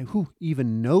 I don't know who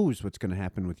even knows what's going to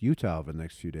happen with Utah over the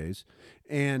next few days,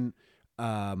 and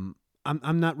I'm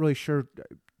not really sure.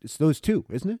 It's those two,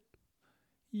 isn't it?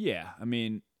 Yeah, I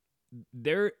mean,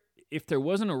 if there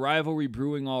wasn't a rivalry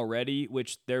brewing already,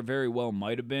 which there very well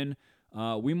might have been,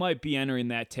 we might be entering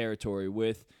that territory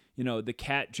with the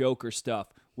Cat Joker stuff,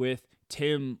 with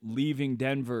Tim leaving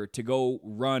Denver to go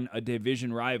run a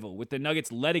division rival, with the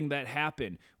Nuggets letting that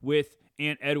happen, with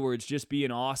Ant Edwards just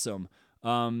being awesome,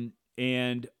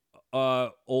 and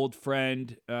old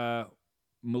friend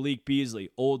Malik Beasley,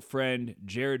 old friend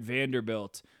Jared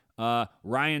Vanderbilt,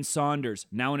 Ryan Saunders,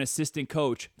 now an assistant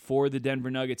coach for the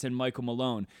Denver Nuggets, and Michael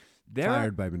Malone.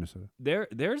 Fired by Minnesota.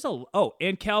 There's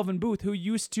and Calvin Booth, who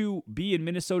used to be in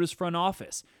Minnesota's front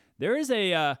office. There is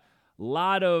a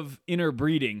lot of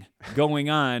interbreeding going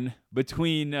on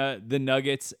between the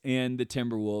Nuggets and the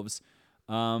Timberwolves.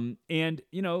 And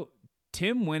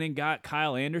Tim went and got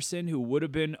Kyle Anderson, who would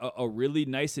have been a really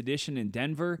nice addition in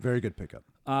Denver. Very good pickup.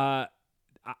 I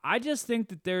just think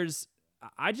that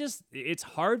it's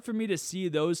hard for me to see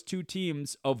those two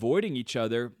teams avoiding each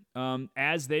other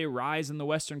as they rise in the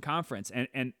Western Conference.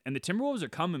 And the Timberwolves are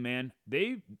coming, man.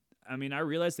 I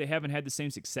realize they haven't had the same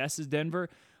success as Denver,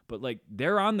 but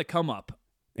they're on the come up.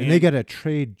 And they got a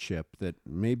trade chip that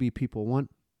maybe people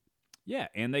want. Yeah,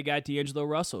 and they got D'Angelo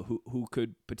Russell, who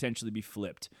could potentially be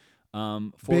flipped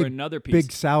for another piece.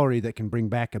 Big salary that can bring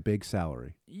back a big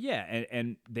salary. Yeah,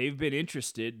 and they've been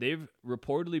interested. They've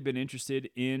reportedly been interested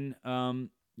in,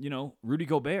 Rudy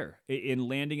Gobert in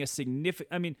landing a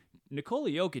significant. Nikola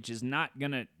Jokic is not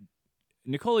gonna.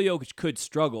 Nikola Jokic could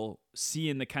struggle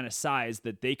seeing the kind of size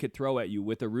that they could throw at you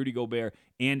with a Rudy Gobert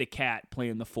and a Cat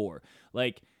playing the 4.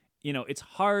 It's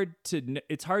hard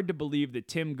to believe that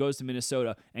Tim goes to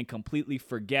Minnesota and completely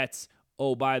forgets,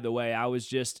 oh, by the way, I was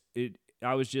just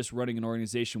running an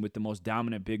organization with the most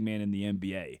dominant big man in the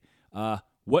NBA.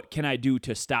 What can I do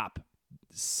to stop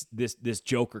this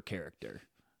Joker character?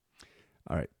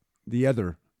 All right. The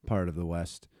other part of the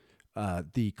West,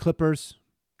 the Clippers,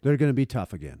 they're going to be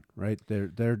tough again, right?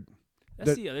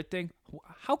 That's the other thing.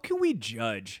 How can we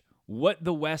judge what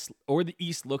the West or the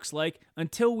East looks like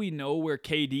until we know where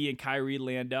KD and Kyrie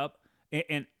land up?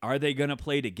 And are they going to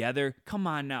play together? Come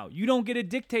on now. You don't get to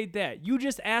dictate that. You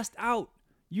just asked out.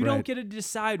 You don't get to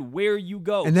decide where you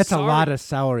go. And that's a lot of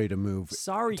salary to move.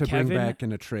 Sorry, to Kevin. Bring back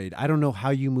in a trade. I don't know how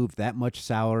you move that much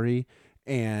salary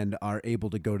and are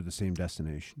able to go to the same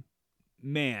destination.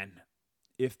 Man,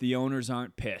 if the owners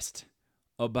aren't pissed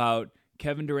about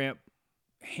Kevin Durant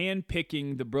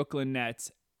handpicking the Brooklyn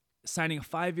Nets, signing a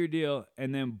 5-year deal,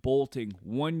 and then bolting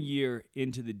 1 year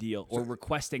into the deal or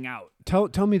requesting out.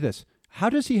 Tell me this. How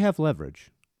does he have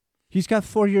leverage? He's got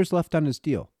 4 years left on his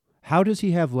deal. How does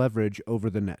he have leverage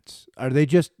over the Nets? Are they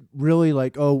just really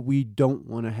we don't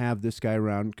want to have this guy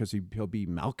around because he'll be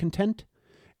malcontent,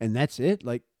 and that's it?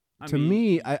 To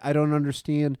me, I don't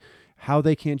understand how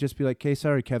they can't just be okay,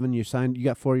 sorry, Kevin, you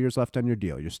got 4 years left on your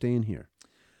deal. You're staying here.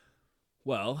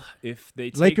 Well, if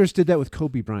they Lakers did that with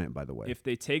Kobe Bryant, by the way. If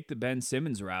they take the Ben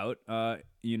Simmons route, Ben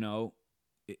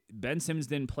Simmons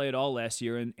didn't play at all last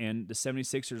year, and the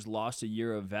 76ers lost a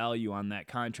year of value on that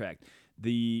contract.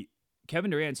 The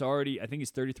Kevin Durant's already, I think he's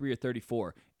 33 or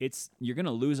 34. You're going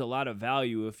to lose a lot of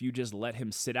value if you just let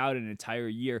him sit out an entire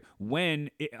year.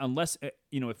 Unless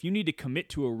if you need to commit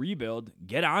to a rebuild,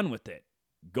 get on with it.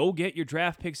 Go get your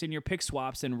draft picks and your pick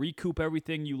swaps and recoup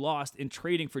everything you lost in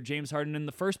trading for James Harden in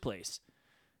the first place.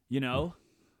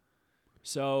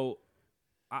 So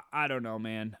I don't know,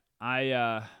 man.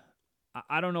 I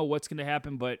don't know what's going to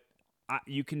happen, but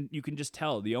you can just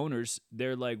tell the owners,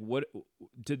 they're like, what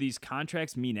do these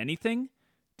contracts mean anything?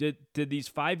 Did these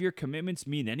 5-year commitments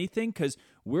mean anything? Because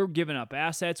we're giving up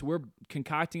assets, we're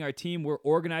concocting our team, we're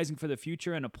organizing for the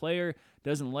future, and a player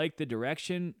doesn't like the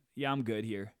direction. Yeah, I'm good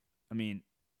here.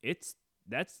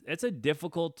 That's a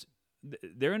difficult.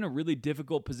 They're in a really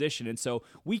difficult position, and so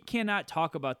we cannot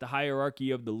talk about the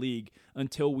hierarchy of the league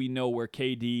until we know where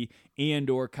KD and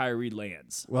or Kyrie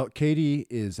lands. Well, KD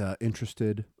is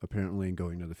interested, apparently, in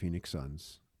going to the Phoenix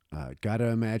Suns. Got to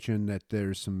imagine that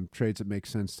there's some trades that make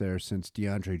sense there since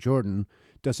DeAndre Jordan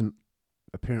doesn't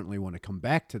apparently want to come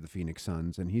back to the Phoenix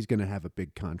Suns, and he's going to have a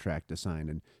big contract to sign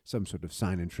and some sort of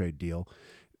sign-and-trade deal.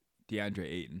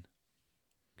 DeAndre Ayton.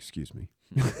 Excuse me.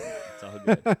 It's all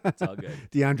good. It's all good.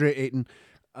 DeAndre Ayton.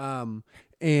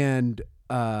 And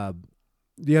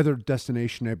the other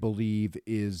destination, I believe,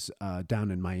 is down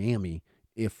in Miami.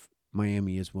 if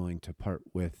Miami is willing to part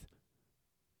with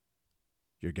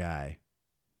your guy,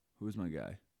 Who's my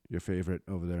guy? your favorite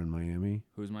over there in Miami.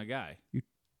 Who's my guy?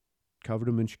 Covered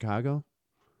him in Chicago.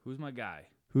 Who's my guy?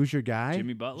 Who's your guy?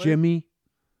 Jimmy Butler? Jimmy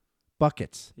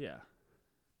Buckets. Yeah.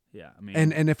 Yeah, I mean.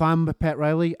 And if I'm Pat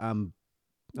Riley, I'm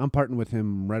parting with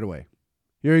him right away.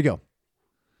 Here you go.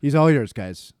 He's all yours,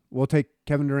 guys. We'll take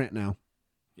Kevin Durant now.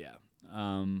 Yeah.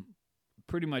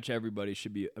 Pretty much everybody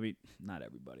should be, I mean, not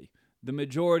everybody. The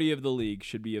majority of the league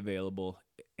should be available,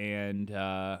 and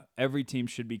every team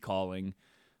should be calling.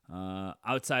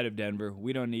 Outside of Denver,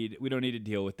 we don't need to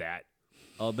deal with that.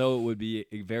 Although it would be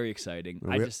very exciting.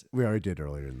 Well, we already did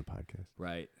earlier in the podcast.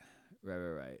 Right.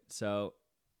 So,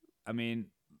 I mean,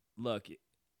 look,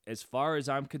 as far as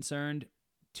I'm concerned,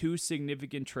 2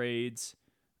 significant trades,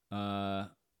 a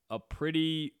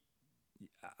pretty,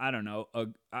 I don't know, a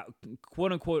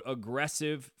quote unquote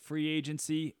aggressive free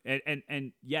agency,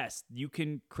 and yes, you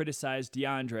can criticize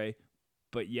DeAndre,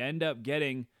 but you end up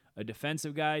getting a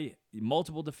defensive guy,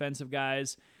 multiple defensive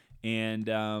guys, and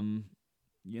and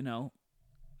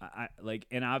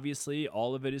obviously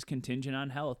all of it is contingent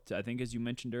on health. I think, as you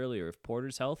mentioned earlier, if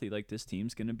Porter's healthy, like, this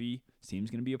team's gonna be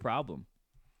a problem.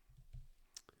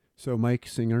 So Mike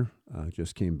Singer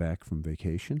just came back from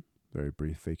vacation, very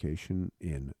brief vacation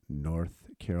in North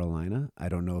Carolina. I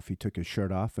don't know if he took his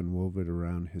shirt off and wove it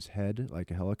around his head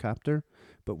like a helicopter,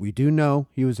 but we do know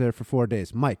he was there for 4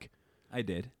 days. Mike. I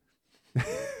did.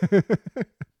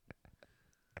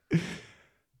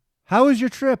 How was your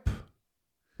trip?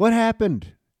 What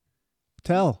happened?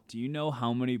 Tell. Do you know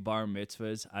how many bar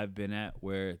mitzvahs I've been at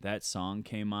where that song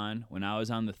came on when I was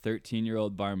on the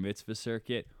 13-year-old bar mitzvah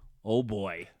circuit? Oh,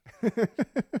 boy.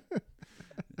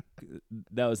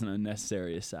 That was an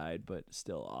unnecessary aside, but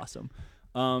still awesome.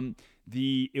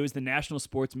 It was the National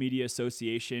Sports Media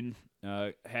Association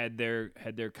had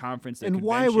their conference. And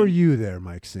why were you there,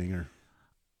 Mike Singer?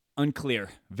 Unclear.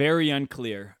 Very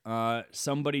unclear.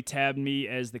 Somebody tabbed me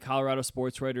as the Colorado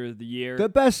Sports Writer of the Year. The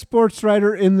best sports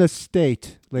writer in the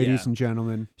state, ladies and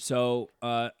gentlemen. So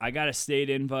I got a state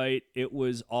invite. It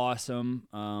was awesome.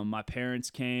 My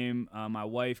parents came. My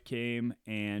wife came.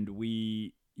 And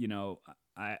we,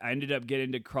 I ended up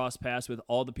getting to cross paths with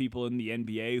all the people in the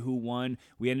NBA who won.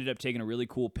 We ended up taking a really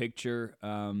cool picture.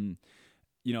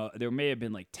 There may have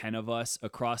been like 10 of us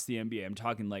across the NBA. I'm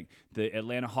talking like the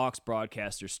Atlanta Hawks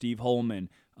broadcaster, Steve Holman,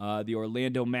 the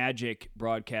Orlando Magic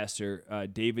broadcaster,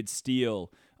 David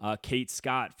Steele, Kate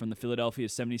Scott from the Philadelphia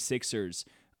 76ers,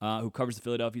 who covers the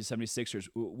Philadelphia 76ers.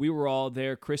 We were all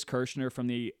there. Chris Kirschner from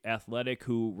The Athletic,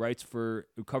 who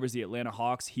covers the Atlanta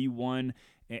Hawks, he won.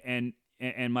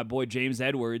 And my boy James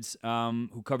Edwards,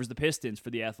 who covers the Pistons for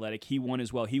The Athletic, he won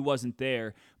as well. He wasn't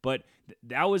there, but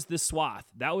that was the swath.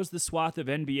 That was the swath of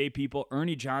NBA people.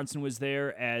 Ernie Johnson was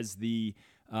there as the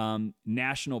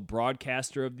National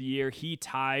Broadcaster of the Year. He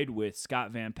tied with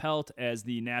Scott Van Pelt as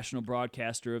the National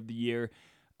Broadcaster of the Year.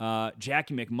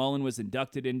 Jackie McMullen was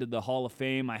inducted into the Hall of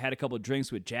Fame. I had a couple of drinks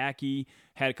with Jackie,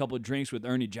 had a couple of drinks with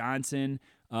Ernie Johnson.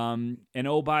 And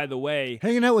oh, by the way...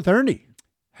 Hanging out with Ernie.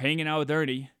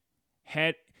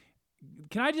 Can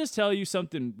I just tell you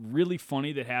something really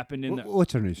funny that happened in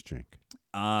what's Ernie's drink?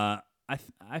 I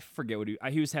forget what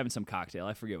he was having some cocktail.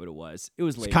 I forget what it was. It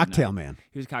was late. Cocktail man.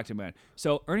 He was a cocktail man.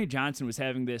 So Ernie Johnson was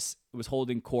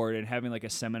holding court and having like a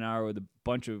seminar with a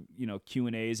bunch of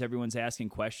Q&As. Everyone's asking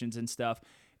questions and stuff.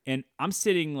 And I'm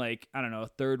sitting like, I don't know,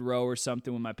 third row or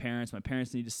something with my parents. My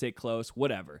parents need to sit close,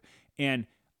 whatever. And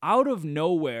out of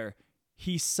nowhere,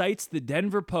 he cites the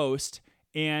Denver Post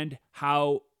and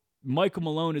how Michael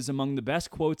Malone is among the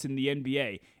best quotes in the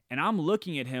NBA. And I'm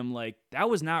looking at him like, that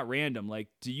was not random. Like,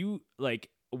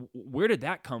 where did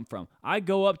that come from? I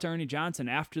go up to Ernie Johnson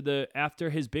after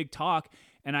his big talk,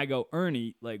 and I go,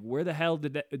 Ernie, like, where the hell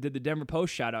did the Denver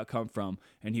Post shout out come from?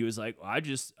 And he was like, I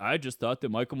just thought that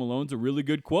Michael Malone's a really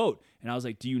good quote. And I was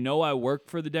like, do you know I work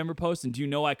for the Denver Post? And do you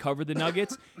know I cover the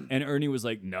Nuggets? And Ernie was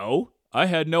like, no, I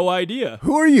had no idea.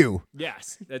 Who are you?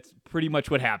 Yes, that's pretty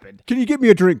much what happened. Can you get me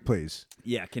a drink, please?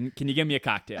 Yeah, can you give me a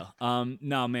cocktail?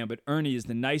 No, man, but Ernie is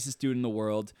the nicest dude in the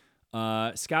world.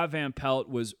 Scott Van Pelt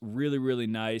was really, really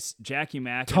nice. Jackie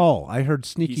Mack. Tall. I heard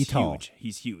sneaky tall. Huge.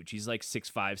 He's huge. He's like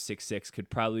 6'5", 6'6". Could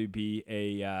probably be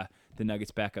the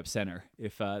Nuggets backup center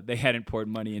if they hadn't poured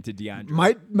money into DeAndre.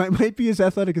 Might be as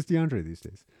athletic as DeAndre these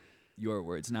days. Your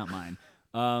words, not mine.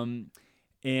 Hung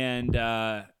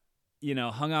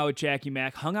out with Jackie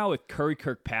Mack, hung out with Curry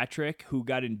Kirkpatrick, who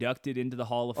got inducted into the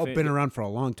Hall of Fame. Been around for a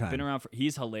long time.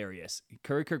 He's hilarious.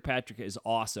 Curry Kirkpatrick is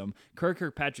awesome. Curry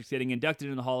Kirkpatrick's getting inducted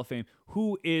into the Hall of Fame.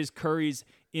 Who is Curry's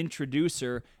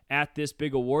introducer at this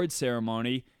big award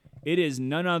ceremony? It is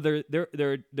none other.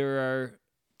 There are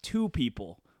two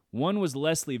people. One was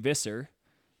Leslie Visser.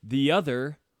 The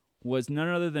other was none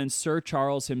other than Sir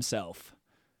Charles himself.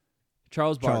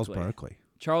 Charles Barkley.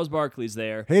 Charles Barkley's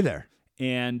there. Hey there.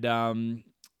 And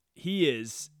he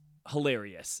is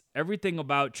hilarious. Everything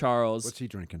about Charles. What's he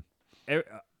drinking?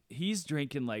 He's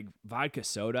drinking like vodka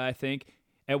soda, I think.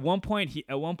 At one point, he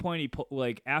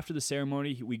like after the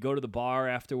ceremony, we go to the bar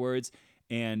afterwards,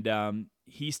 and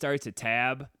he starts a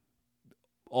tab.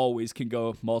 Always can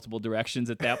go multiple directions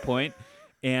at that point,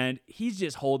 and he's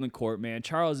just holding court, man.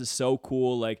 Charles is so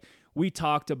cool. Like, we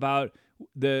talked about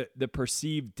the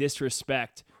perceived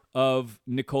disrespect of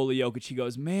Nikola Jokic. He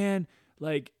goes, man,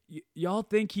 like y'all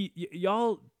think he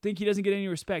doesn't get any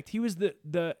respect. He was the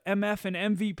MF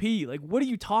and MVP. Like, what are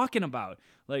you talking about?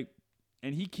 Like,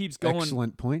 and he keeps going.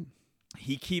 Excellent point.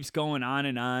 He keeps going on.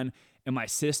 And my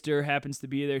sister happens to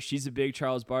be there. She's a big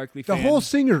Charles Barkley fan. The whole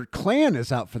Singer clan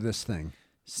is out for this thing.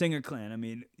 Singer clan. I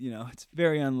mean, it's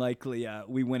very unlikely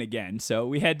we win again. So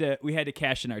we had to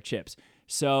cash in our chips.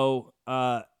 So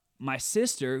my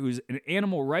sister, who's an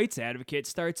animal rights advocate,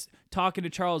 starts talking to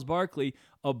Charles Barkley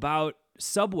about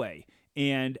Subway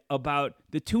and about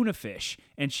the tuna fish.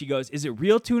 And she goes, is it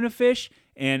real tuna fish?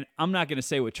 And I'm not going to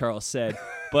say what Charles said,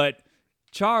 but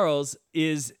Charles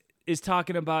is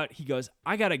talking about, he goes,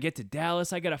 I got to get to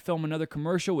Dallas. I got to film another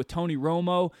commercial with Tony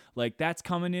Romo. Like, that's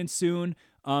coming in soon.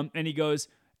 And he goes,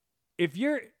 if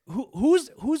you're,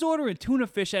 who's ordering tuna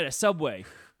fish at a Subway?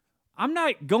 I'm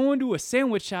not going to a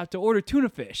sandwich shop to order tuna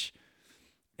fish.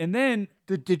 And then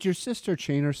Did your sister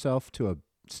chain herself to a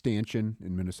stanchion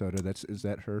in Minnesota? Is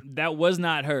that her? That was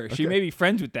not her. Okay. She may be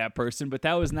friends with that person, but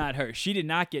that was not her. She did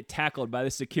not get tackled by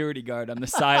the security guard on the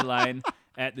sideline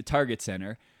at the Target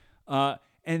Center. And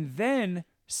then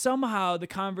somehow the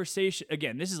conversation,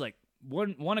 again, this is like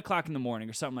 1 o'clock in the morning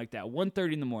or something like that,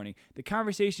 1:30 in the morning. The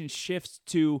conversation shifts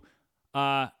to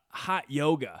hot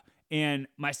yoga. And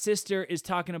my sister is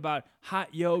talking about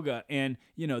hot yoga and,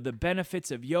 the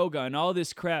benefits of yoga and all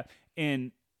this crap.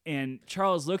 And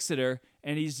Charles looks at her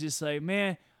and he's just like,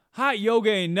 man, hot yoga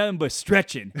ain't nothing but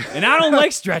stretching. And I don't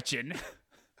like stretching.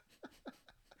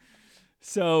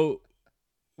 So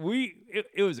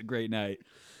it was a great night.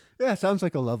 Yeah, sounds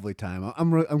like a lovely time.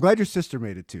 I'm glad your sister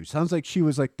made it too. Sounds like she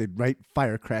was like the right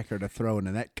firecracker to throw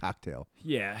into that cocktail.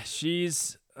 Yeah,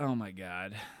 oh my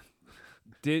God.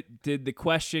 Did the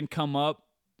question come up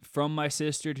from my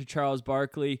sister to Charles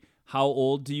Barkley, how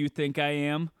old do you think I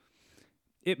am?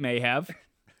 It may have.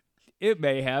 It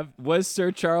may have. Was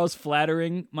Sir Charles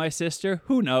flattering my sister?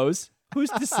 Who knows? Who's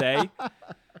to say?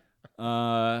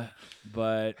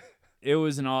 But it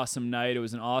was an awesome night. It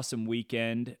was an awesome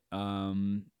weekend.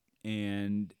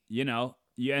 And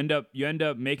you end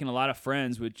up making a lot of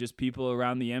friends with just people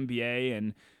around the NBA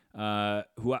and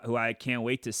who I can't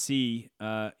wait to see,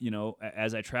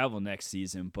 as I travel next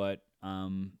season. But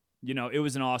it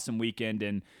was an awesome weekend,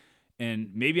 and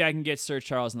maybe I can get Sir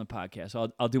Charles on the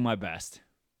podcast. I'll do my best.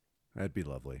 That'd be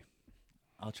lovely.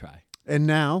 I'll try. And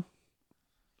now,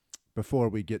 before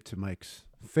we get to Mike's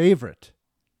favorite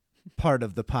part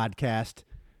of the podcast,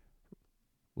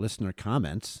 listener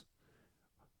comments,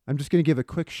 I'm just going to give a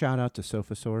quick shout out to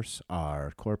SofaSource,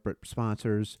 our corporate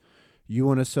sponsors. You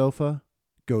want a sofa?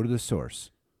 Go to the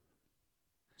source.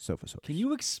 SofaSource. Can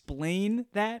you explain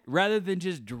that rather than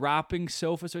just dropping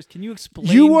SofaSource? Can you explain?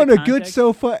 You want the a good context?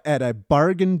 sofa at a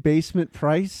bargain basement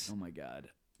price? Oh my God.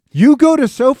 You go to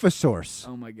SofaSource.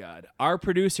 Oh my God. Our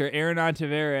producer, Aaron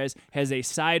Ontiveros, has a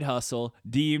side hustle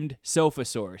deemed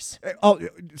SofaSource. Oh,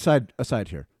 aside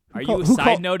here. Are you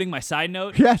side noting my side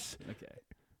note? Yes. Okay.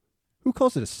 Who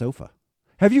calls it a sofa?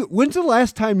 When's the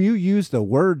last time you used the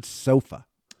word sofa?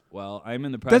 Well, I'm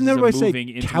in the process of moving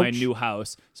into my new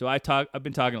house, so I've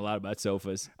been talking a lot about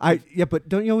sofas. But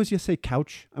don't you always just say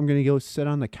couch? I'm going to go sit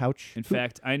on the couch. In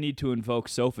fact, I need to invoke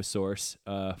SofaSource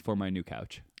for my new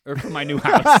couch. Or for my new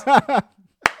house.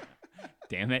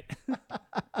 Damn it.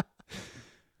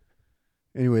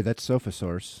 Anyway, that's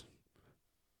SofaSource.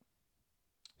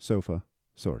 Sofa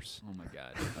source. Oh my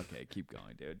God. Okay, keep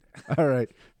going, dude. All right.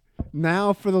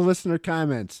 Now for the listener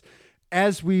comments.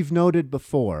 As we've noted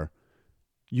before,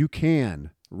 you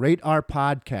can rate our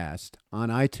podcast on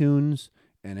iTunes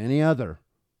and any other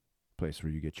place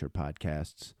where you get your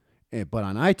podcasts. But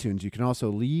on iTunes, you can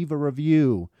also leave a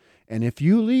review. And if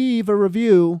you leave a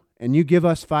review and you give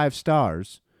us 5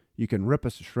 stars, you can rip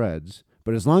us to shreds.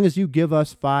 But as long as you give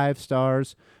us 5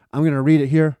 stars, I'm going to read it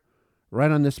here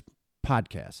right on this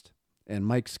podcast. And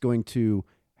Mike's going to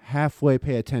halfway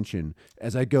pay attention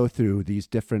as I go through these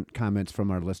different comments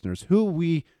from our listeners who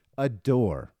we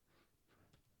adore.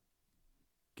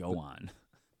 Go on.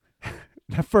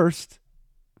 The first,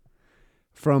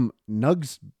 from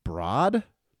Nugs Broad,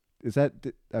 Is that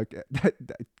okay?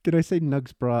 Can I say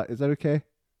Nugs Bra? Is that okay?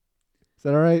 Is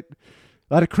that all right?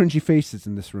 A lot of cringy faces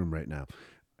in this room right now.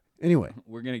 Anyway,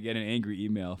 We're going to get an angry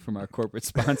email from our corporate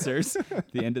sponsors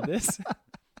at the end of this.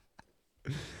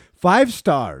 5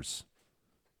 stars.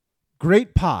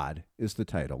 Great pod is the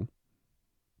title.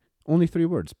 Only 3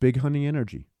 words. Big Honey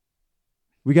Energy.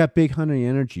 We got Big Honey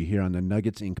Energy here on the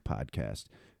Nuggets Inc. podcast.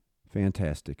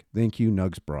 Fantastic. Thank you,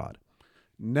 Nugs Broad.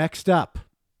 Next up.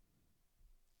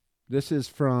 This is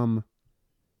from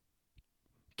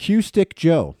Q-Stick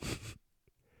Joe.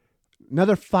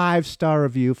 Another 5-star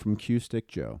review from Q-Stick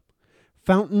Joe.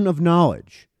 Fountain of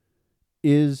Knowledge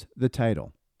is the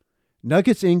title.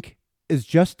 Nuggets Inc. is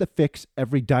just the fix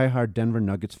every diehard Denver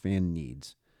Nuggets fan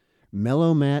needs.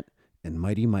 Mellow Matt and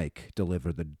Mighty Mike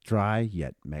deliver the dry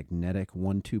yet magnetic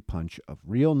 1-2 punch of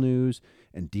real news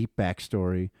and deep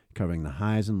backstory covering the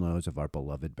highs and lows of our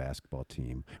beloved basketball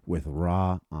team with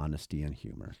raw honesty and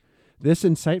humor. This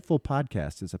insightful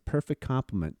podcast is a perfect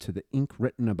complement to the ink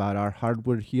written about our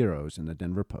hardwood heroes in the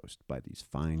Denver Post by these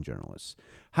fine journalists.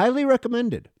 Highly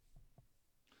recommended.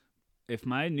 If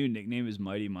my new nickname is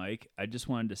Mighty Mike, I just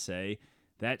wanted to say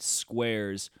that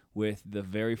squares with the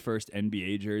very first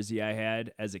NBA jersey I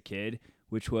had as a kid,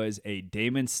 which was a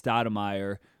Damon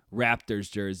Stoudemire Raptors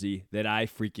jersey that I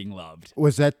freaking loved.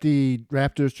 Was that the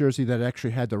Raptors jersey that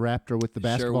actually had the Raptor with the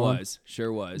basketball?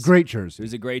 Sure was. Great jersey. It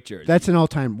was a great jersey. That's an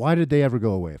all-time. Why did they ever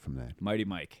go away from that? Mighty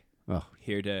Mike. Oh,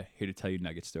 Here to tell you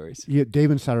Nugget stories. yeah,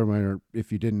 David Stoudemire,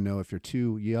 if you didn't know, if you're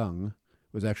too young,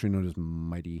 was actually known as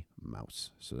Mighty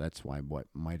Mouse. So that's why what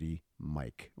Mighty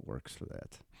Mike works for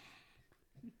that.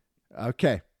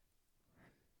 Okay.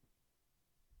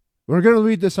 We're going to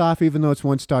read this off even though it's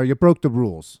 1 star. You broke the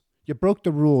rules. You broke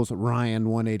the rules,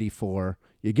 Ryan184.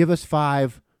 You give us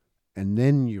 5, and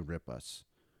then you rip us.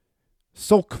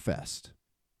 Sulkfest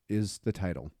is the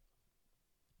title.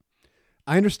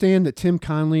 I understand that Tim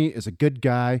Connelly is a good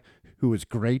guy who is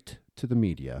great to the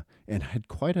media and had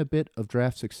quite a bit of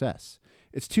draft success.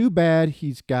 It's too bad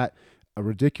he's got a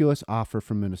ridiculous offer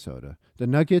from Minnesota. The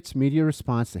Nuggets' media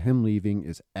response to him leaving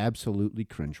is absolutely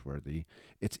cringeworthy.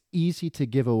 It's easy to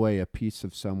give away a piece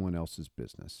of someone else's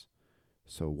business.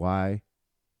 So why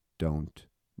don't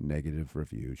negative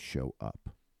reviews show up?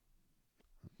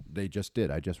 They just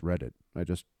did. I just read it.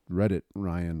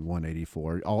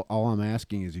 Ryan184. All I'm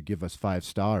asking is you give us 5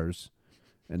 stars,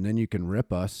 and then you can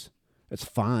rip us. It's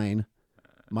fine.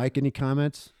 Mike, any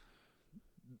comments?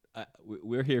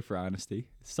 We're here for honesty.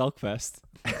 Sulkfest.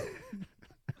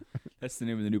 That's the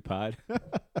name of the new pod.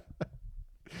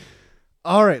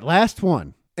 All right, last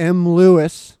one. M.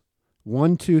 Lewis,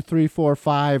 1, 2, 3, 4,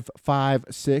 5, 5,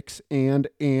 6, and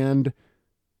 //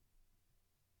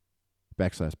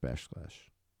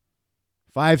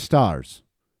 5 stars.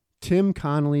 Tim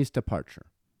Connelly's departure.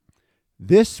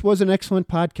 This was an excellent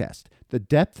podcast. The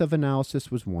depth of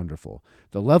analysis was wonderful.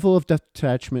 The level of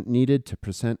detachment needed to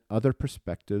present other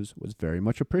perspectives was very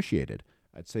much appreciated.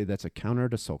 I'd say that's a counter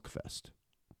to Sulkfest.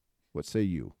 What say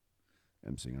you,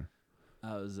 M. Singer?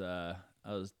 I was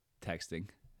texting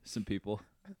some people.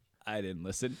 I didn't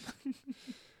listen.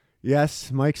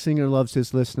 Yes, Mike Singer loves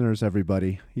his listeners,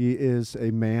 everybody. He is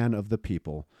a man of the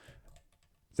people.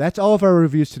 That's all of our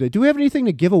reviews today. Do we have anything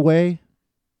to give away,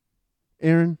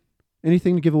 Aaron?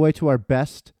 Anything to give away to our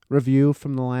best review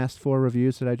from the last 4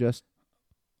 reviews that I just...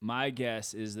 My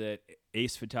guess is that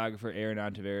ace photographer Aaron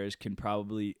Ontiveros can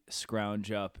probably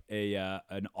scrounge up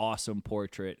an awesome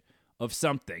portrait of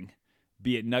something,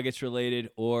 be it Nuggets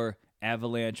related or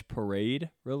Avalanche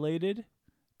Parade related.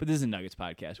 But this is a Nuggets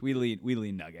podcast. We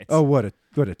lean Nuggets. Oh, what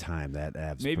a time that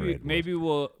Avs parade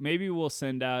was. Maybe we'll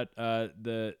send out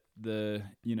the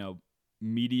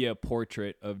media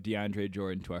portrait of DeAndre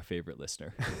Jordan to our favorite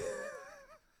listener.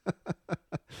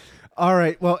 All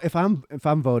right. Well, if I'm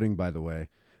voting, by the way,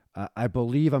 I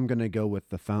believe I'm going to go with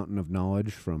the Fountain of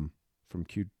Knowledge from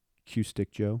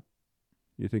Q-Stick Joe.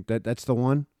 You think that's the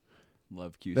one?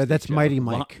 Love Q. That's Joe. Mighty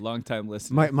Mike. Long time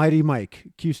listener. Mighty Mike,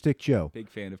 Q-Stick Joe. Big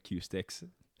fan of Q-Sticks.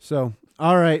 So,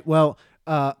 all right. Well,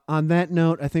 on that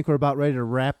note, I think we're about ready to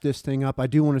wrap this thing up. I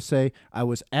do want to say I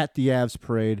was at the Avs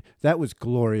parade. That was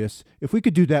glorious. If we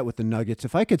could do that with the Nuggets,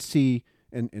 if I could see,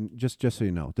 and just so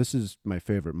you know, this is my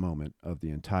favorite moment of the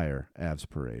entire Avs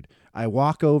parade. I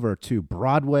walk over to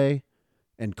Broadway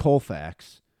and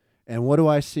Colfax, and what do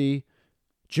I see?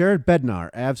 Jared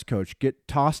Bednar, Avs coach, get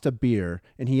tossed a beer,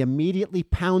 and he immediately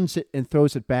pounds it and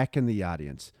throws it back in the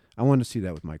audience. I want to see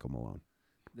that with Michael Malone.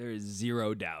 There is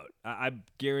zero doubt. I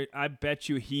bet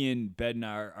you he and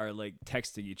Bednar are like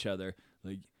texting each other.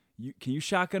 Like, can you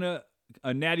shotgun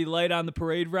a natty light on the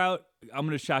parade route? I'm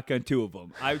gonna shotgun 2 of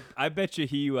them. I bet you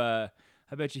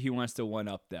I bet you he wants to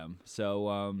one-up them.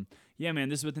 So, yeah, man,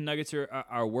 this is what the Nuggets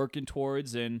are working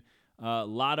towards, and a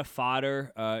lot of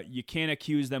fodder. You can't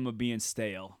accuse them of being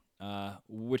stale.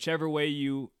 Whichever way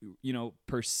you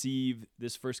perceive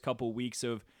this first couple weeks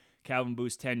of Calvin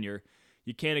Booth's tenure,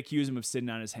 you can't accuse him of sitting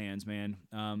on his hands, man.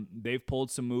 They've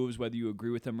pulled some moves, whether you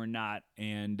agree with them or not,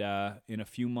 and in a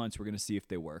few months we're going to see if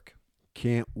they work.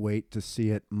 Can't wait to see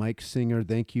it. Mike Singer,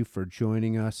 thank you for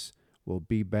joining us. We'll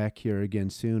be back here again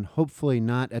soon. Hopefully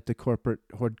not at the corporate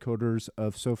headquarters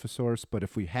of SofaSource, but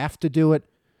if we have to do it,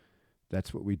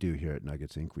 that's what we do here at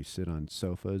Nuggets Inc. We sit on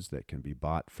sofas that can be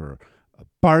bought for a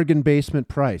bargain basement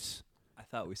price. I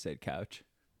thought we said couch.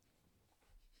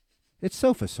 It's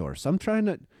SofaSource. I'm trying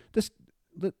to...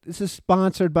 This is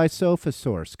sponsored by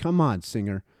SofaSource. Come on,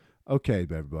 Singer. Okay,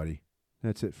 everybody.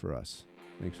 That's it for us.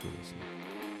 Thanks for listening.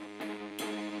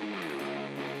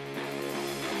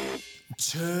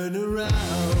 Turn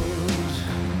around.